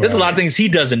smart. There's a lot of things he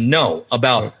doesn't know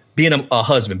about being a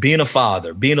husband, being a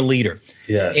father, being a leader.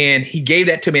 Yeah. And he gave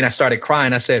that to me and I started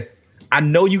crying. I said, I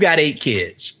know you got 8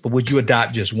 kids, but would you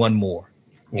adopt just one more?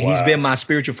 Wow. And he's been my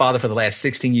spiritual father for the last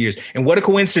 16 years. And what a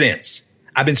coincidence.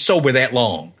 I've been sober that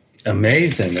long.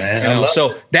 Amazing, man.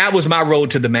 So that was my road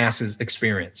to Damascus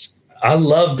experience. I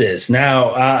love this.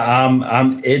 Now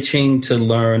I'm itching to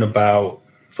learn about,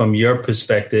 from your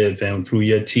perspective and through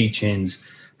your teachings,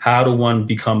 how do one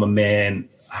become a man?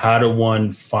 How do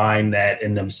one find that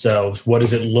in themselves? What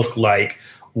does it look like?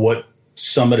 What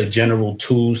some of the general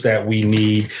tools that we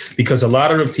need? Because a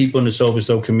lot of the people in the Sober is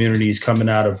Dope community is coming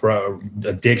out of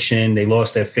addiction. They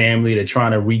lost their family. They're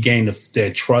trying to regain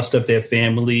their trust of their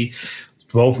family.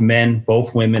 Both men,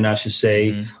 both women, I should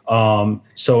say. Mm-hmm.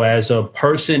 So as a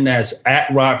person that's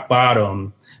at rock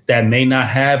bottom that may not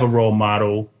have a role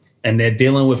model and they're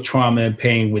dealing with trauma and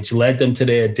pain, which led them to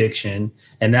their addiction,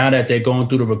 and now that they're going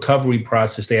through the recovery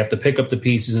process, they have to pick up the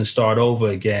pieces and start over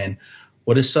again.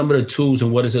 What are some of the tools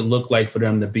and what does it look like for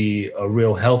them to be a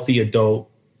real healthy adult,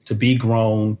 to be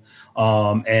grown,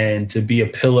 and to be a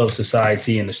pillar of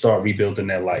society and to start rebuilding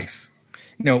their life?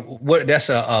 That's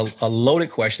a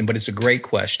loaded question, but it's a great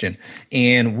question.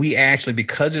 And we actually,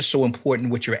 because it's so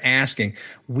important what you're asking,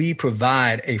 we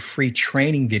provide a free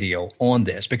training video on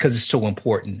this because it's so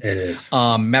important. It is.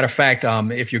 Matter of fact,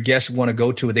 if your guests want to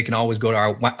go to it, they can always go to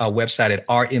our website at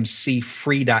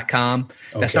rmcfree.com.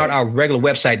 That's not our regular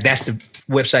website. That's the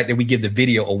website that we give the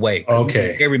video away.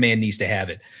 Okay. Every man needs to have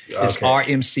it. It's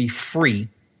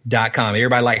rmcfree.com.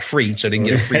 Everybody like free, so they can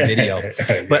get a free video.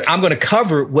 But I'm going to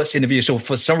cover what's in the video. So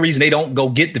for some reason, they don't go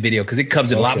get the video because it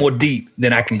covers it a lot more deep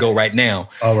than I can go right now.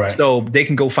 All right. So they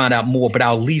can go find out more, but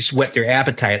I'll at least whet their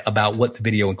appetite about what the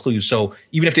video includes. So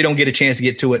even if they don't get a chance to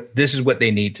get to it, this is what they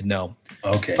need to know.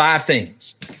 Okay. 5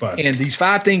 things. And these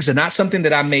 5 things are not something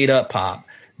that I made up, Pop.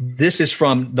 This is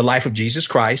from the life of Jesus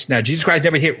Christ. Now, Jesus Christ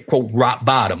never hit, quote, rock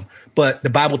bottom. But the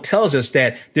Bible tells us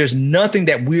that there's nothing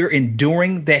that we're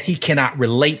enduring that he cannot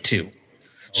relate to.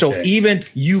 So even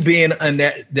you being on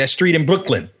that street in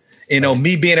Brooklyn,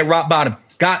 me being at rock bottom,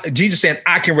 God, Jesus saying,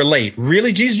 I can relate.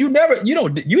 Really, Jesus, you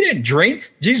didn't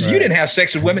drink. Jesus, you didn't have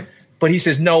sex with women. But he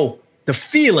says, no, the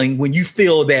feeling when you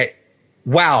feel that,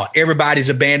 wow, everybody's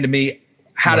abandoned me.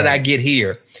 How did I get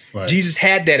here? Right. Jesus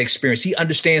had that experience. He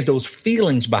understands those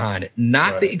feelings behind it,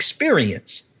 not the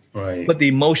experience, but the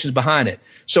emotions behind it.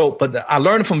 So, I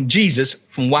learned from Jesus,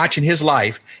 from watching his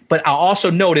life, but I also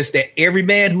noticed that every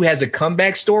man who has a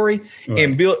comeback story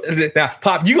and build. Now,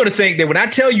 Pop, you're going to think that when I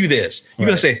tell you this, you're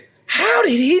going to say, how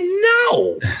did he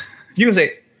know? You're going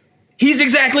to say, he's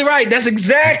exactly right. That's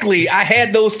exactly. I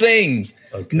had those things.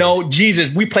 Okay. No, Jesus,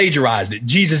 we plagiarized it.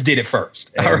 Jesus did it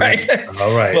first. All right.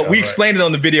 All right. But we explained it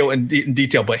on the video in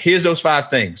detail. But here's those 5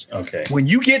 things. Okay. When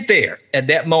you get there at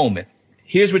that moment,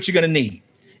 here's what you're going to need.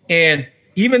 And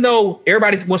even though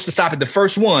everybody wants to stop at the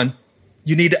first one,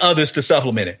 you need the others to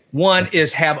supplement it. One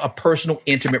is have a personal,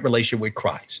 intimate relationship with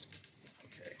Christ.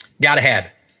 Got to have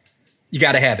it. You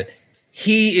got to have it.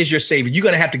 He is your savior. You're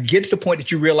going to have to get to the point that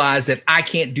you realize that I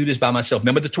can't do this by myself.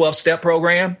 Remember the 12-step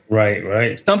program?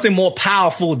 Right. Something more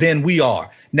powerful than we are.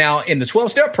 Now, in the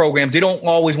 12-step program, they don't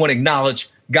always want to acknowledge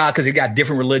God because they've got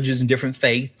different religions and different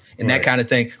faith and that kind of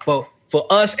thing. But for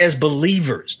us as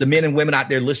believers, the men and women out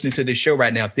there listening to this show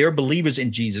right now, if they're believers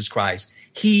in Jesus Christ,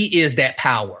 he is that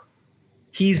power.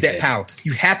 He's that power.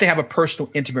 You have to have a personal,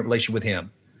 intimate relationship with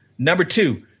him. Number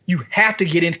 2, you have to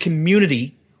get in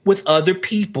community with other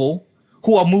people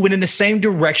who are moving in the same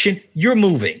direction you're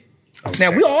moving. Okay.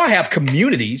 Now, we all have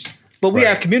communities, but we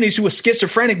have communities who are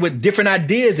schizophrenic with different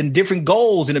ideas and different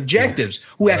goals and objectives,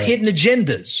 who have hidden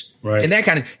agendas and that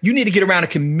kind of. You need to get around a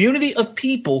community of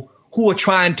people who are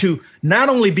trying to not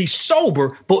only be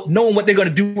sober, but knowing what they're going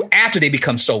to do after they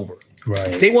become sober.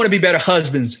 Right. They want to be better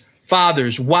husbands,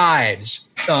 fathers, wives,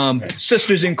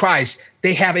 sisters in Christ.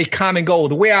 They have a common goal.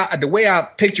 The way I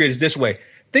picture it is this way.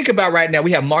 Think about right now,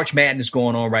 we have March Madness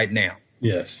going on right now.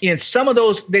 Yes. In some of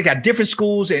those, they got different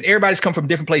schools and everybody's come from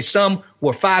different places. Some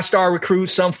were 5-star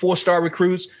recruits, some 4-star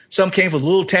recruits. Some came from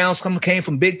little towns, some came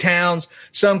from big towns.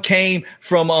 Some came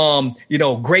from,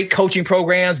 great coaching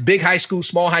programs, big high school,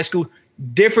 small high school,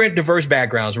 different diverse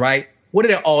backgrounds, right? What are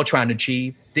they all trying to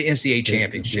achieve? The NCAA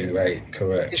championship. Right.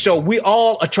 Correct. So we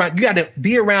all are trying, you got to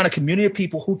be around a community of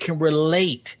people who can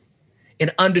relate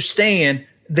and understand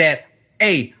that,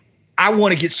 hey, I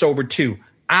want to get sober too.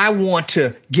 I want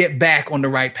to get back on the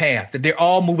right path, that they're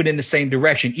all moving in the same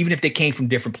direction, even if they came from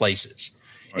different places.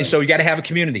 Right. And so you got to have a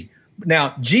community.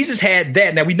 Now, Jesus had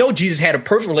that. Now, we know Jesus had a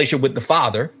perfect relationship with the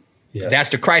Father. Yes. That's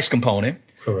the Christ component.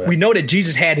 Correct. We know that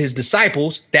Jesus had his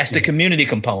disciples. That's the community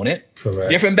component.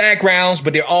 Correct. Different backgrounds,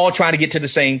 but they're all trying to get to the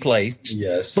same place.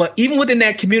 Yes. But even within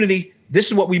that community, this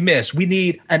is what we miss. We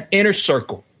need an inner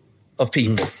circle of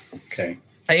people. Okay.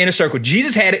 An inner circle.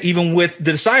 Jesus had it even with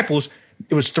the disciples.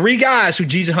 It was 3 guys who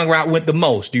Jesus hung around with the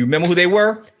most. Do you remember who they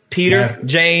were? Peter,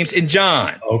 James, and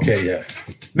John. Okay, yeah.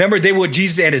 Remember, they were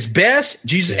Jesus at his best,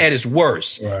 Jesus at his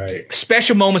worst. Right.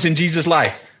 Special moments in Jesus'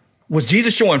 life. Was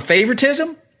Jesus showing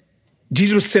favoritism?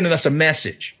 Jesus was sending us a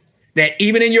message that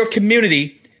even in your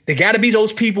community, there got to be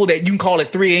those people that you can call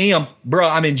at 3 a.m., bro,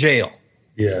 I'm in jail.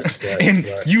 Yes. And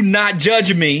you not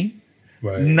judging me,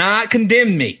 not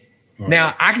condemn me. Right.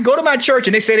 Now, I can go to my church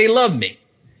and they say they love me.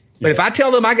 But if I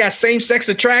tell them I got same-sex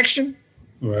attraction,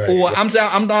 or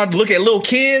I'm not to look at little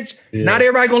kids, not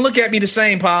everybody going to look at me the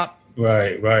same, Pop.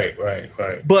 Right.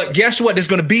 But guess what? There's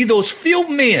going to be those few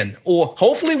men, or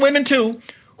hopefully women too,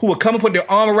 who will come and put their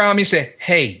arm around me and say,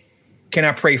 hey, can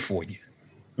I pray for you?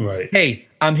 Right. Hey,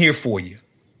 I'm here for you.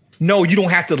 No, you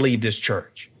don't have to leave this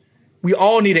church. We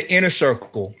all need an inner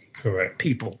circle. Correct.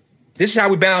 People. This is how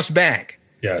we bounce back.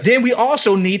 Yes. Then we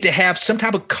also need to have some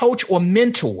type of coach or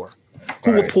mentor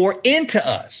who will pour into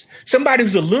us. Somebody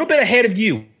who's a little bit ahead of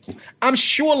you. I'm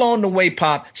sure along the way,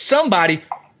 Pop, somebody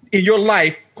in your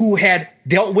life who had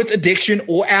dealt with addiction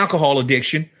or alcohol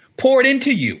addiction poured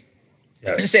into you.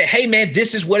 Yes. And said, hey, man,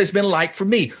 this is what it's been like for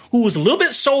me, who was a little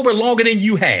bit sober longer than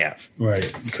you have.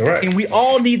 Right. Correct. And we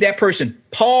all need that person.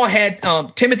 Paul had,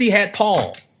 Timothy had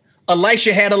Paul.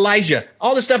 Elisha had Elijah.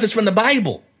 All this stuff is from the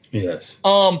Bible. Yes.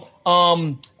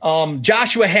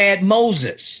 Joshua had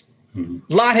Moses.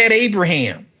 Lot had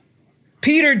Abraham.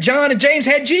 Peter, John, and James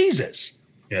had Jesus.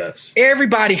 Yes.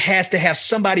 Everybody has to have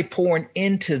somebody pouring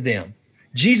into them.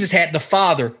 Jesus had the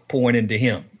Father pouring into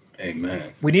him.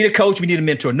 Amen. We need a coach. We need a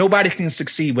mentor. Nobody can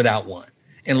succeed without one.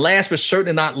 And last but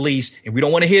certainly not least, and we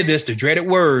don't want to hear this, the dreaded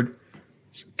word,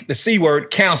 the C word,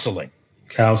 counseling.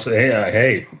 Counseling.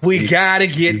 Hey. We got to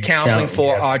get counseling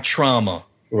for our trauma.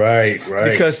 Right.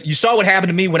 Because you saw what happened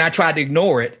to me when I tried to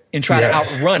ignore it and try to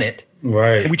outrun it.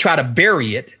 Right. And we try to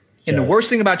bury it. And the worst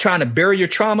thing about trying to bury your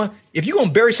trauma, if you're going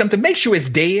to bury something, make sure it's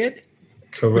dead.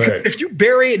 Correct. Because if you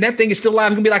bury it and that thing is still alive,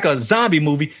 it's going to be like a zombie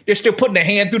movie. They're still putting their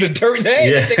hand through the dirt.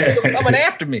 Hey, that thing's still coming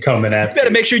after me. You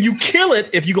better make sure you kill it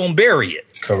if you're going to bury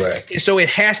it. Correct. And so it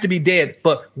has to be dead.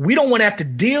 But we don't want to have to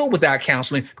deal with our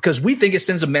counseling because we think it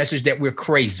sends a message that we're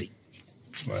crazy.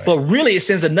 Right. But really, it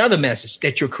sends another message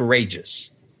that you're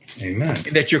courageous. Amen.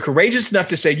 That you're courageous enough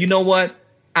to say, you know what?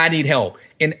 I need help.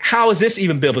 And how is this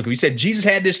even biblical? You said Jesus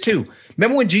had this too.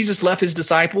 Remember when Jesus left his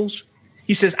disciples?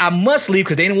 He says, I must leave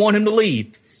because they didn't want him to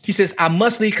leave. He says, I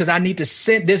must leave because I need to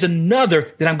send. There's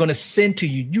another that I'm going to send to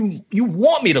you. You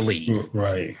want me to leave.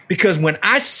 Right. Because when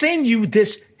I send you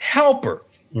this helper,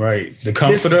 right, the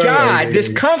comforter, this guide,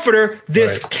 this comforter,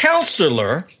 this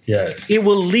counselor, yes, it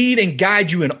will lead and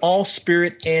guide you in all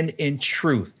spirit and in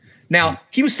truth. Now,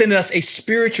 he was sending us a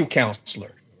spiritual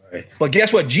counselor. Right. But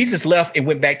guess what? Jesus left and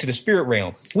went back to the spirit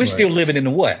realm. We're still living in the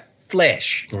what?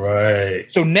 Flesh.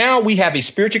 Right. So now we have a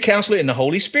spiritual counselor in the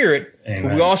Holy Spirit,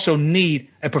 but we also need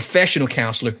a professional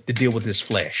counselor to deal with this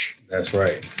flesh. That's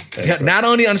right. Not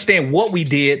only understand what we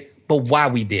did, but why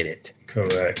we did it.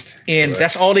 Correct. And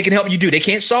that's all they can help you do. They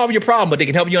can't solve your problem, but they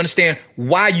can help you understand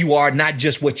why you are, not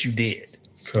just what you did.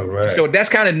 Correct. So that's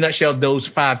kind of in a nutshell, those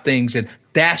 5 things. And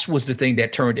that was the thing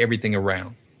that turned everything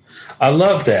around. I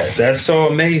love that. That's so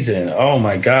amazing. Oh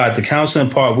my God. The counseling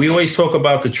part. We always talk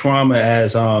about the trauma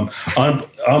as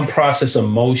unprocessed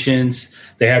emotions.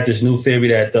 They have this new theory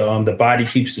that the body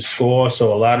keeps the score.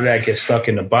 So a lot of that gets stuck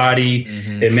in the body.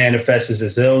 Mm-hmm. It manifests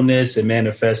as illness. It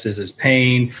manifests as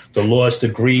pain, the loss, the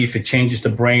grief. It changes the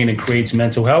brain and creates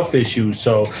mental health issues.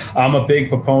 So I'm a big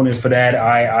proponent for that.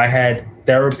 I had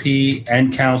therapy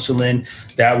and counseling.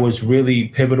 That was really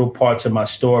pivotal parts of my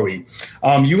story.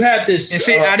 You have this. And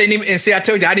see, I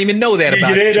told you, I didn't even know that about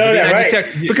you. Didn't know that,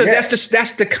 right? Because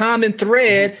that's the common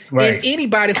thread in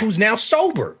anybody who's now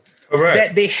sober. Correct.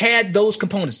 That they had those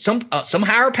components, some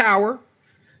higher power.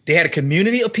 They had a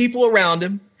community of people around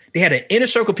them. They had an inner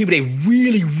circle of people they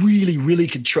really, really, really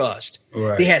could trust.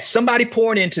 Right. They had somebody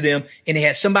pouring into them, and they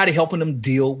had somebody helping them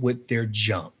deal with their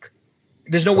junk.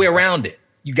 There's no way around it.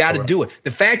 You got to do it.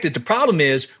 The fact that the problem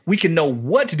is we can know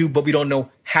what to do, but we don't know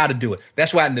how to do it.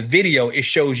 That's why in the video, it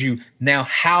shows you now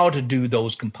how to do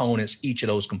those components, each of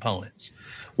those components.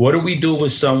 What do we do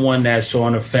with someone that's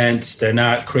on the fence? They're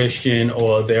not Christian,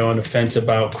 or they're on the fence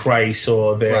about Christ,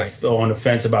 or they're on the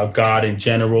fence about God in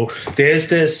general. There's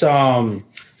this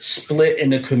split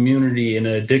in the community, in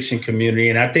the addiction community,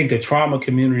 and I think the trauma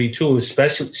community too,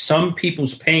 especially some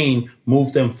people's pain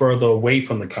moved them further away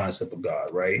from the concept of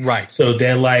God, right? Right. So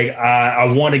they're like, I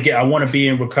want to be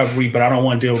in recovery, but I don't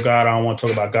want to deal with God. I don't want to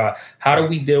talk about God. How do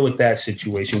we deal with that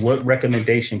situation? What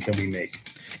recommendation can we make?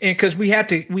 And because we have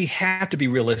to be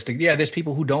realistic. Yeah, there's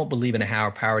people who don't believe in a higher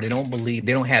power. They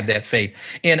don't have that faith.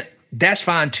 And that's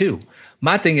fine too.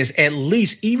 My thing is, at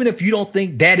least, even if you don't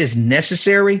think that is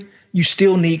necessary, you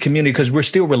still need community because we're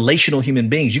still relational human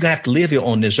beings. You're going to have to live here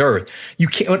on this earth. You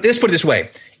can't, let's put it this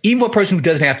way. Even for a person who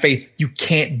doesn't have faith, you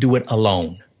can't do it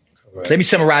alone. Correct. Let me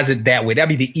summarize it that way. That'd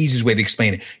be the easiest way to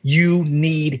explain it. You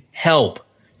need help.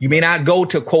 You may not go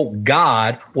to, quote,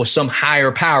 God or some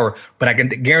higher power, but I can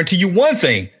guarantee you one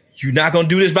thing. You're not going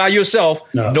to do this by yourself.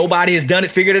 No. Nobody has done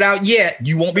it, figured it out yet.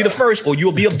 You won't be the first, or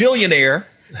you'll be a billionaire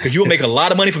because you'll make a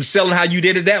lot of money from selling how you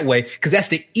did it that way, because that's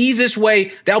the easiest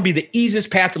way. That'll be the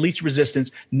easiest path to least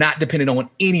resistance, not depending on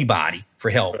anybody for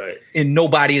help. Right. And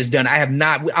nobody has done.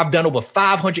 I've done over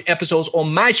 500 episodes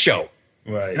on my show.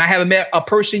 Right. And I haven't met a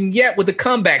person yet with a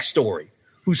comeback story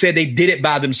who said they did it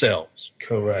by themselves.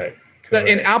 Correct.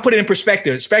 And I'll put it in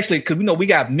perspective, especially because we know we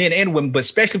got men and women, but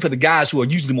especially for the guys who are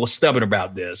usually more stubborn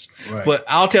about this. Right. But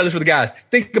I'll tell this for the guys.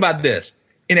 Think about this.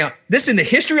 You know, this in the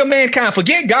history of mankind.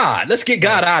 Forget God. Let's get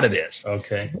God out of this.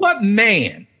 Okay. What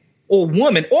man or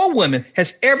woman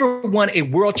has ever won a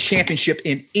world championship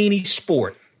in any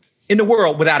sport in the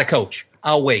world without a coach?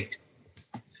 I'll wait.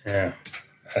 Yeah.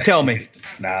 Tell me.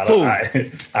 I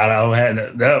don't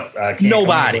have no. I can't.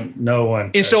 Nobody. No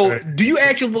one. And so, do you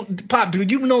actually, Pop? Do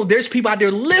you know there's people out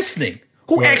there listening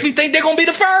who actually think they're going to be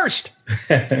the first?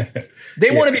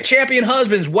 They want to be champion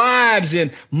husbands, wives, and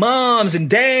moms and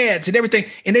dads and everything.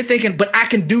 And they're thinking, but I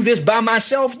can do this by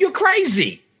myself. You're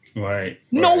crazy. Right.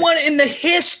 No one in the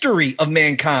history of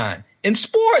mankind in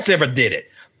sports ever did it.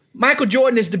 Michael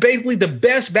Jordan is debatably the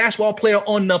best basketball player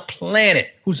on the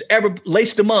planet who's ever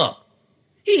laced him up.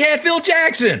 He had Phil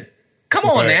Jackson. Come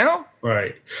on now.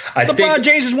 Right. LeBron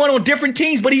James has won on different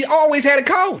teams, but he always had a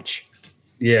coach.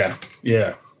 Yeah.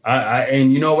 Yeah.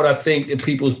 And you know what I think that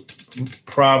people's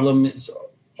problems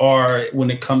are when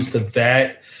it comes to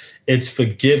that? It's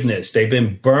forgiveness. They've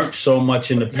been burnt so much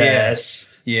in the past.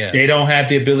 Yeah. They don't have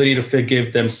the ability to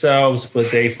forgive themselves, but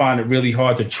they find it really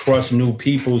hard to trust new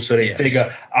people. So they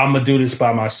figure, I'm going to do this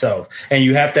by myself. And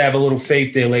you have to have a little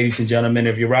faith there, ladies and gentlemen.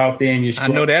 If you're out there and you're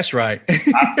struggling, I know that's right.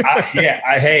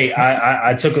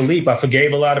 I took a leap. I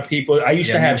forgave a lot of people. I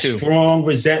used to have strong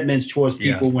resentments towards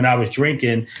people when I was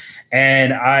drinking.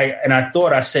 And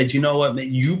I said, you know what,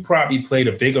 man, you probably played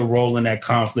a bigger role in that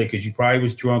conflict because you probably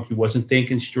was drunk. You wasn't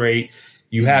thinking straight.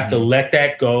 You have to let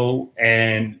that go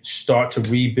and start to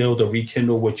rebuild or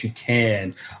rekindle what you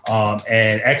can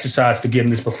and exercise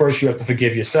forgiveness. But first, you have to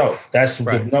forgive yourself. That's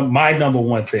my number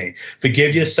one thing.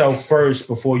 Forgive yourself first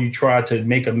before you try to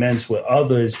make amends with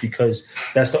others, because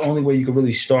that's the only way you can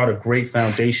really start a great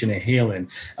foundation in healing.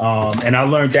 And I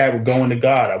learned that with going to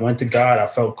God. I went to God. I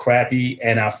felt crappy.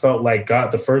 And I felt like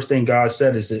God, the first thing God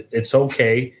said is, it's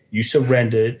okay. You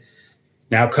surrendered.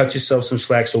 Now cut yourself some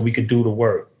slack so we could do the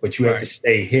work, but you have to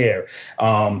stay here.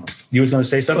 You was going to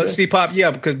say something? See, Pop,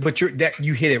 but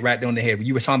you hit it right on the head.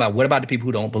 You were talking about what about the people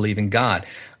who don't believe in God?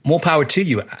 More power to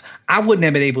you. I wouldn't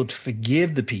have been able to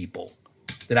forgive the people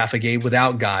that I forgave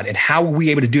without God. And how were we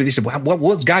able to do this?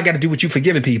 What's God got to do with you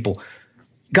forgiving people?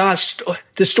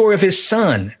 The story of his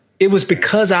son. It was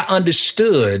because I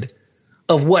understood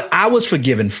of what I was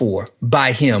forgiven for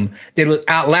by him that would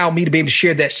allow me to be able to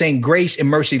share that same grace and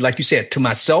mercy, like you said, to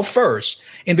myself first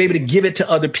and be able to give it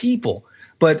to other people.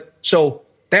 But so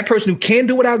that person who can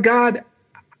do without God,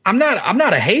 I'm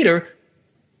not a hater.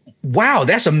 Wow,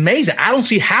 that's amazing. I don't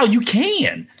see how you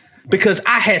can, because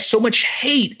I had so much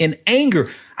hate and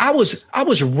anger. I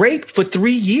was raped for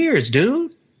 3 years,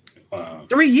 dude. Wow.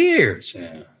 3 years.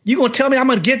 Yeah. You gonna tell me I'm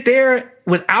gonna get there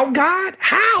without God?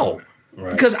 How?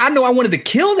 Right. Because I know I wanted to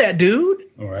kill that dude.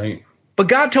 Right. But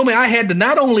God told me I had to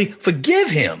not only forgive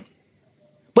him,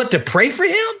 but to pray for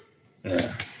him.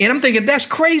 Yeah. And I'm thinking, that's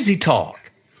crazy talk.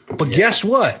 But guess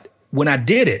what? When I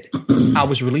did it, I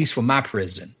was released from my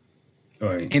prison.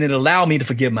 Right. And it allowed me to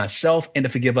forgive myself and to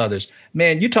forgive others.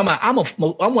 Man, you're talking about, I'm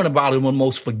one of the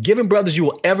most forgiving brothers you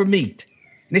will ever meet.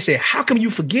 And they say, how come you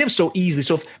forgive so easily?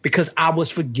 So because I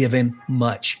was forgiven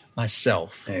much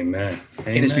myself. Amen.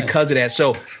 And it's because of that.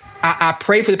 So I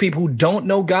pray for the people who don't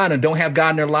know God and don't have God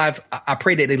in their life. I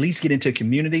pray that they at least get into a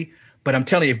community. But I'm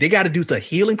telling you, if they got to do the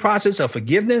healing process of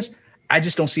forgiveness, I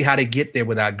just don't see how they get there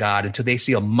without God until they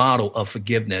see a model of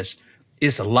forgiveness.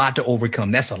 It's a lot to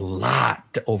overcome. That's a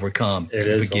lot to overcome. It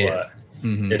is a lot.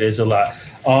 Mm-hmm. It is a lot.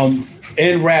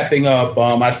 In wrapping up,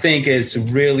 I think it's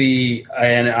really,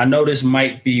 and I know this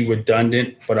might be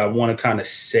redundant, but I want to kind of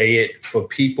say it for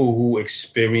people who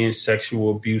experience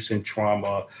sexual abuse and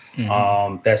trauma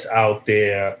that's out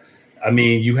there. I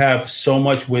mean, you have so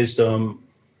much wisdom.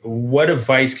 What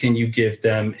advice can you give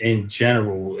them in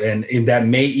general? And that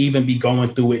may even be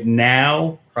going through it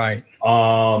now. Right.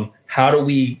 How do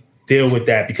we deal with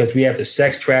that? Because we have the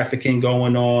sex trafficking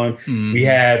going on. We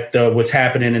have what's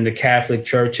happening in the Catholic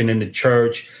Church and in the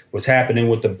church, what's happening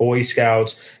with the Boy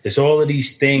Scouts. It's all of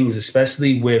these things,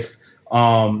 especially with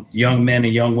young men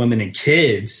and young women and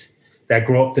kids that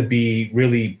grow up to be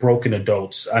really broken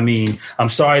adults. I mean, I'm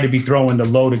sorry to be throwing the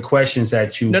loaded questions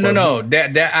at you. No.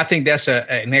 That I think that's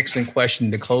an excellent question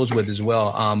to close with as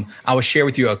well. I will share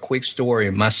with you a quick story.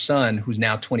 My son, who's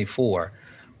now 24,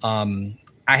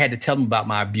 I had to tell him about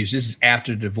my abuse. This is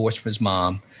after the divorce from his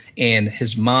mom. And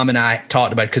his mom and I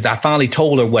talked about it because I finally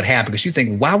told her what happened. Because she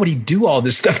think, why would he do all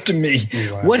this stuff to me?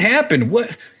 Right. What happened?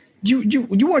 What you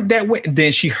weren't that way.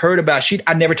 Then she heard about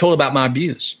I never told her about my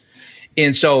abuse.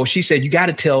 And so she said, you got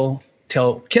to tell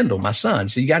Kendall, my son.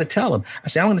 So you got to tell him. I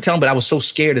said, I'm going to tell him, but I was so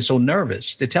scared and so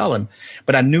nervous to tell him.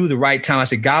 But I knew the right time. I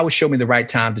said, God would show me the right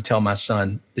time to tell my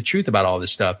son the truth about all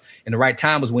this stuff. And the right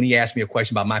time was when he asked me a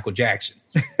question about Michael Jackson.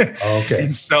 Okay.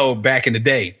 And so back in the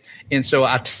day. And so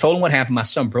I told him what happened. My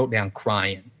son broke down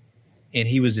crying and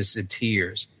he was just in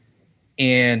tears.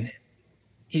 And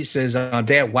he says,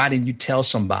 Dad, why didn't you tell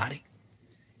somebody?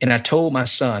 And I told my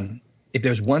son, if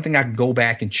there's one thing I could go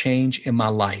back and change in my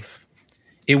life,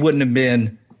 it wouldn't have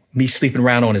been me sleeping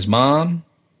around on his mom.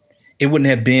 It wouldn't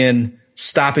have been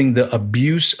stopping the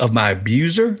abuse of my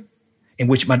abuser, in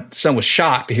which my son was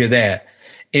shocked to hear that.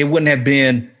 It wouldn't have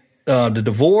been the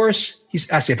divorce.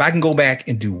 I said, if I can go back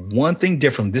and do one thing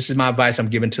different, this is my advice I'm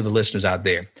giving to the listeners out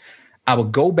there. I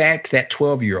would go back to that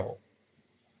 12-year-old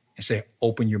and say,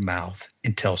 open your mouth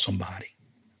and tell somebody.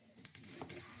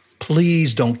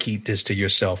 Please don't keep this to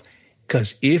yourself,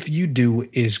 because if you do,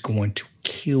 it's going to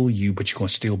kill you, but you're going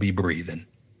to still be breathing.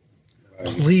 Right.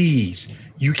 Please,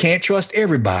 you can't trust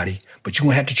everybody, but you're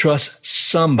going to have to trust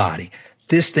somebody.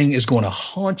 This thing is going to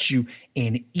haunt you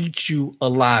and eat you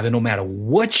alive. And no matter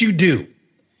what you do,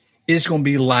 it's going to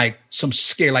be like some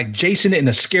scare, like Jason in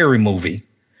a scary movie,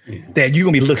 that you're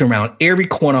going to be looking around every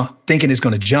corner thinking it's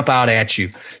going to jump out at you.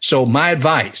 So my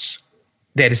advice,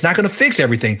 that it's not going to fix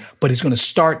everything, but it's going to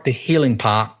start the healing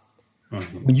pot.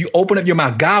 When you open up your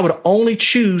mouth, God would only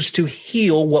choose to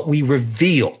heal what we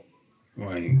reveal,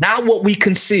 not what we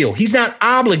conceal. He's not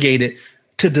obligated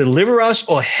to deliver us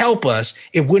or help us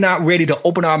if we're not ready to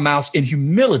open our mouths in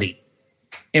humility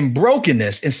and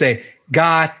brokenness and say,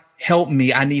 God, help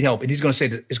me. I need help. And he's going to say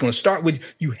that it's going to start with,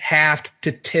 you have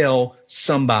to tell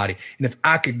somebody. And if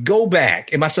I could go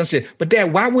back, and my son said, but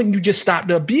Dad, why wouldn't you just stop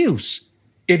the abuse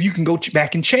if you can go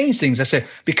back and change things? I said,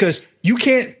 because you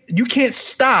can't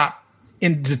stop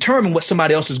and determine what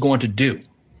somebody else is going to do.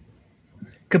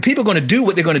 Because people are going to do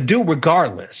what they're going to do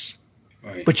regardless.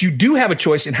 Right. But you do have a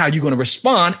choice in how you're going to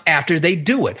respond after they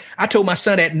do it. I told my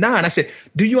son at 9, I said,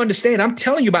 do you understand? I'm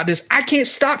telling you about this. I can't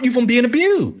stop you from being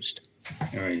abused.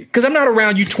 Because I'm not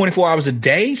around you 24 hours a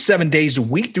day, 7 days a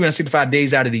week, 365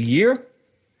 days out of the year.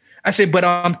 I said, but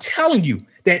I'm telling you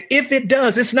that if it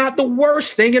does, it's not the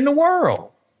worst thing in the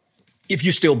world if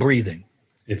you're still breathing.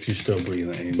 If you're still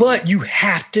breathing. But you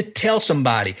have to tell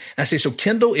somebody. And I say, so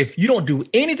Kendall, if you don't do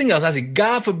anything else, I say,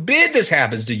 God forbid this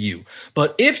happens to you.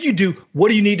 But if you do, what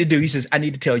do you need to do? He says, I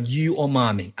need to tell you or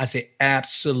mommy. I say,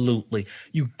 absolutely.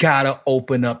 You got to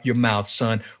open up your mouth,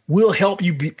 son. We'll help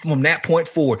you from that point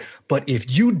forward. But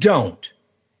if you don't,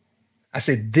 I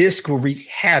said, this will wreak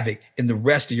havoc in the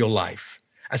rest of your life.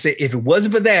 I said, if it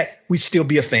wasn't for that, we'd still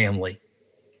be a family.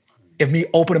 If me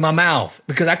opening my mouth,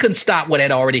 because I couldn't stop what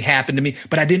had already happened to me,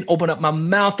 but I didn't open up my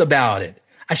mouth about it.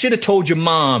 I should have told your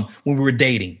mom when we were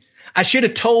dating. I should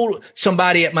have told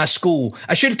somebody at my school.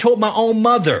 I should have told my own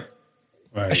mother.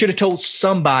 Right. I should have told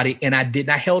somebody, and I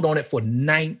didn't. I held on it for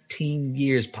 19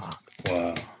 years, Pop.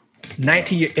 Wow.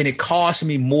 19 years, and it cost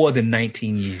me more than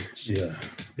 19 years.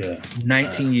 Yeah.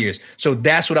 19 years. So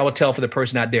that's what I would tell for the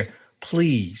person out there.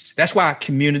 Please. That's why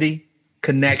community,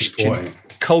 connection,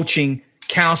 coaching,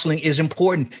 counseling is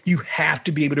important. You have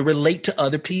to be able to relate to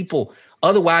other people.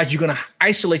 Otherwise, you're going to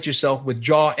isolate yourself,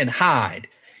 withdraw, and hide.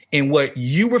 And what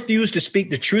you refuse to speak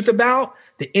the truth about,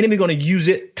 the enemy is going to use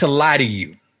it to lie to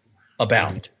you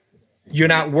about it. You're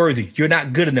not worthy. You're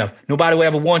not good enough. Nobody will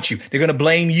ever want you. They're going to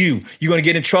blame you. You're going to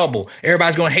get in trouble.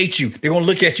 Everybody's going to hate you. They're going to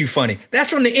look at you funny. That's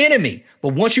from the enemy.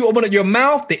 But once you open up your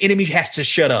mouth, the enemy has to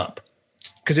shut up,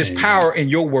 because there's power in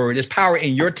your word. There's power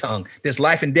in your tongue. There's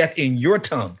life and death in your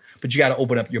tongue. but you got to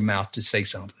open up your mouth to say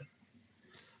something.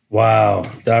 Wow.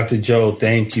 Dr. Joe,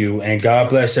 thank you. And God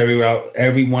bless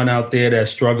everyone out there that's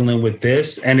struggling with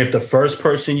this. And if the first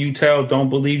person you tell don't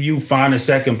believe you, find a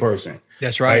second person.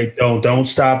 That's right. Don't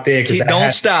stop there.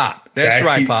 Don't stop. That's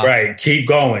right, Pop. Right. Keep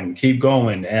going.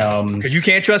 Because you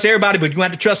can't trust everybody, but you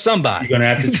have to trust somebody. You're going to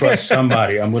have to trust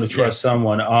somebody. I'm going to trust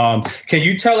someone. Can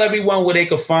you tell everyone where they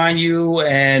can find you?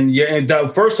 And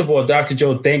first of all, Dr.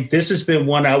 Joe, this has been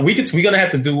one hour. We're going to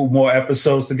have to do more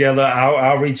episodes together.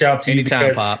 I'll reach out to you.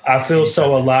 Anytime, Pop. I feel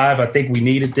so alive. I think we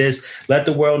needed this. Let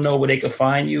the world know where they can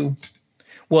find you.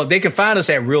 Well, they can find us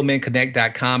at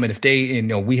realmenconnect.com. And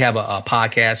if we have a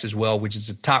podcast as well, which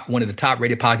is one of the top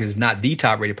rated podcasts, if not the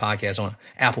top rated podcast on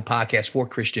Apple Podcasts for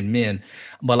Christian men.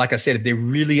 But like I said, if they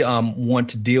really want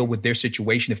to deal with their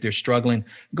situation, if they're struggling,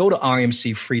 go to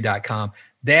rmcfree.com.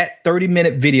 That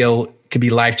 30-minute video could be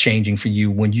life-changing for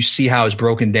you when you see how it's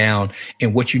broken down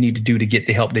and what you need to do to get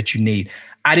the help that you need.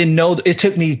 I didn't know. It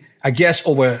took me, I guess,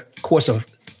 over the course of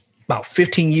about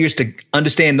 15 years to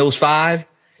understand those 5.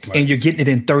 Right. And you're getting it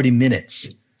in 30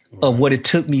 minutes of what it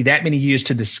took me that many years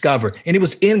to discover. And it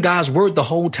was in God's word the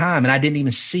whole time. And I didn't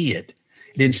even see it.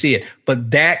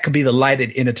 But that could be the light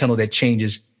in a tunnel that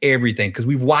changes everything, because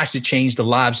we've watched it change the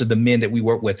lives of the men that we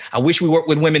work with. I wish we worked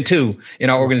with women too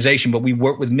in our organization, but we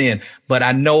work with men. But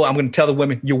I know I'm going to tell the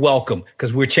women, you're welcome,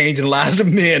 because we're changing the lives of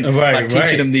men by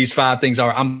teaching them these 5 things.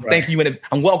 I'm thanking you.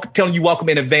 I'm telling you welcome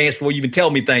in advance before you even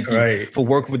tell me thank you for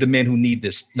working with the men who need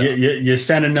this stuff. You're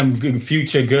sending them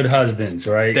future good husbands,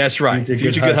 right? That's right.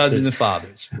 Future good husbands and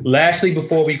fathers. Lastly,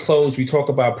 before we close, we talk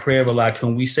about prayer a lot.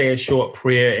 Can we say a short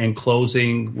prayer in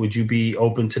closing? Would you be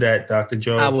open to that, Dr.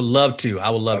 Joe? I would love to.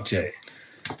 Okay.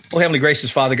 Oh, Heavenly Gracious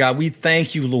Father God, we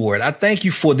thank you, Lord. I thank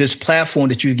you for this platform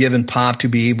that you've given Pop to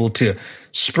be able to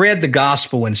spread the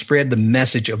gospel and spread the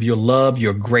message of your love,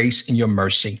 your grace, and your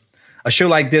mercy. A show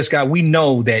like this, God, we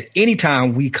know that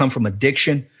anytime we come from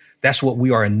addiction, that's what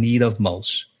we are in need of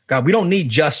most. God, we don't need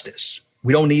justice.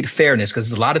 We don't need fairness, because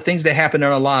there's a lot of things that happen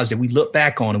in our lives that we look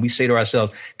back on and we say to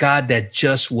ourselves, God, that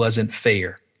just wasn't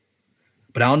fair.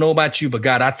 But I don't know about you, but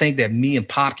God, I think that me and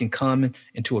Pop can come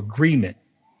into agreement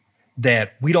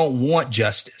that we don't want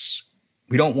justice.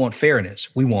 We don't want fairness.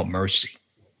 We want mercy.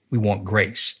 We want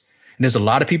grace. And there's a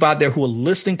lot of people out there who are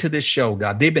listening to this show,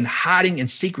 God. They've been hiding in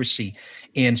secrecy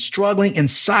and struggling in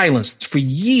silence for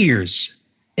years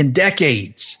and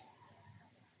decades.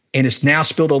 And it's now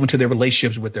spilled over into their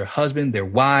relationships with their husband, their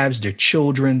wives, their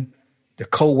children, their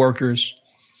coworkers,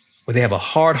 where they have a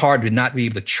hard heart to not be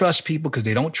able to trust people because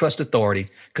they don't trust authority,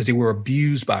 because they were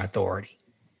abused by authority.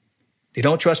 They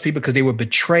don't trust people because they were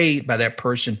betrayed by that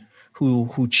person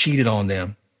who cheated on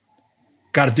them.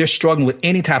 God, if they're struggling with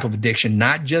any type of addiction,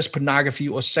 not just pornography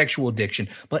or sexual addiction,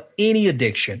 but any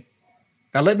addiction,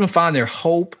 God, let them find their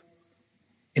hope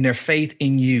and their faith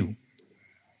in you.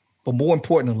 But more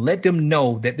importantly, let them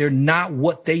know that they're not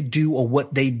what they do or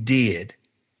what they did,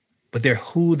 but they're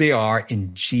who they are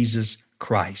in Jesus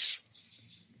Christ.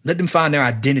 Let them find their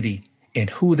identity in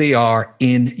who they are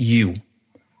in you.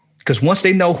 Because once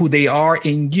they know who they are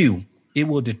in you, it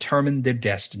will determine their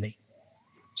destiny.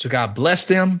 So God bless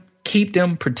them, keep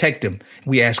them, protect them.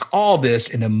 We ask all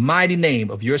this in the mighty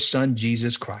name of your son,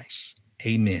 Jesus Christ.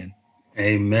 Amen.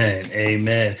 Amen.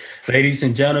 Amen. Ladies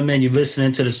and gentlemen, you're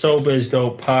listening to the Sober is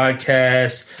Dope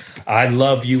podcast. I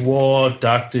love you all.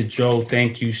 Dr. Joe,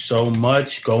 thank you so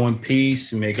much. Go in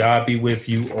peace. May God be with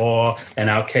you all. And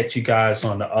I'll catch you guys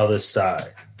on the other side.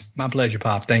 My pleasure,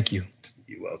 Pop. Thank you.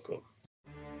 You're welcome.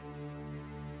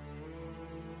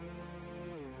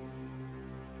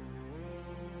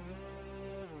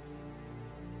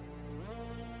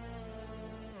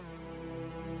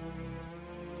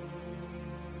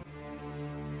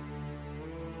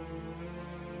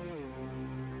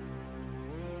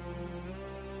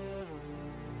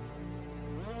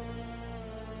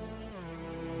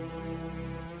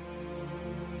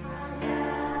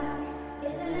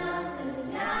 It's enough to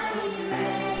deny you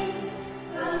rain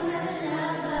from the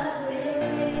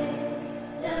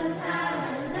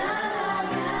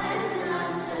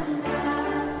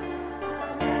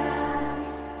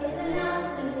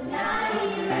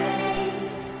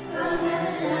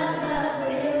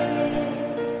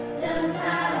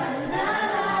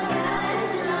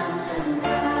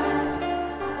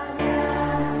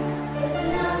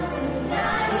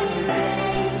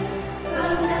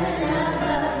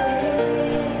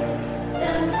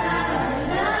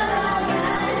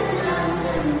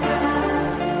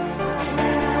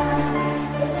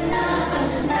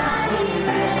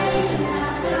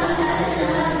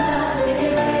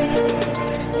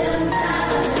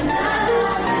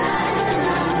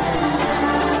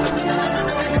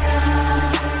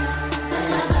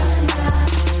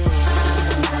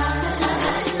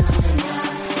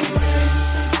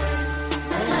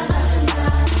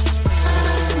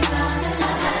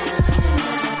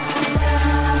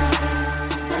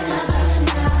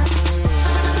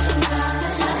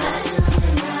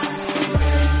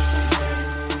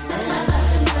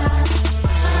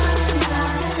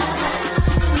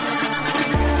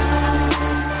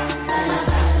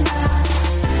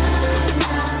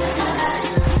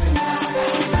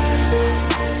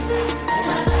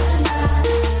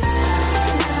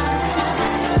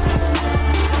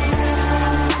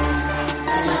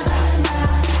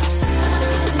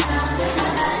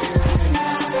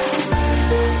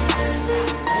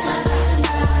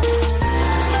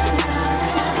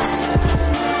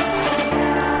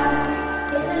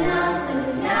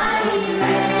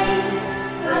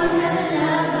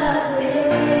Ram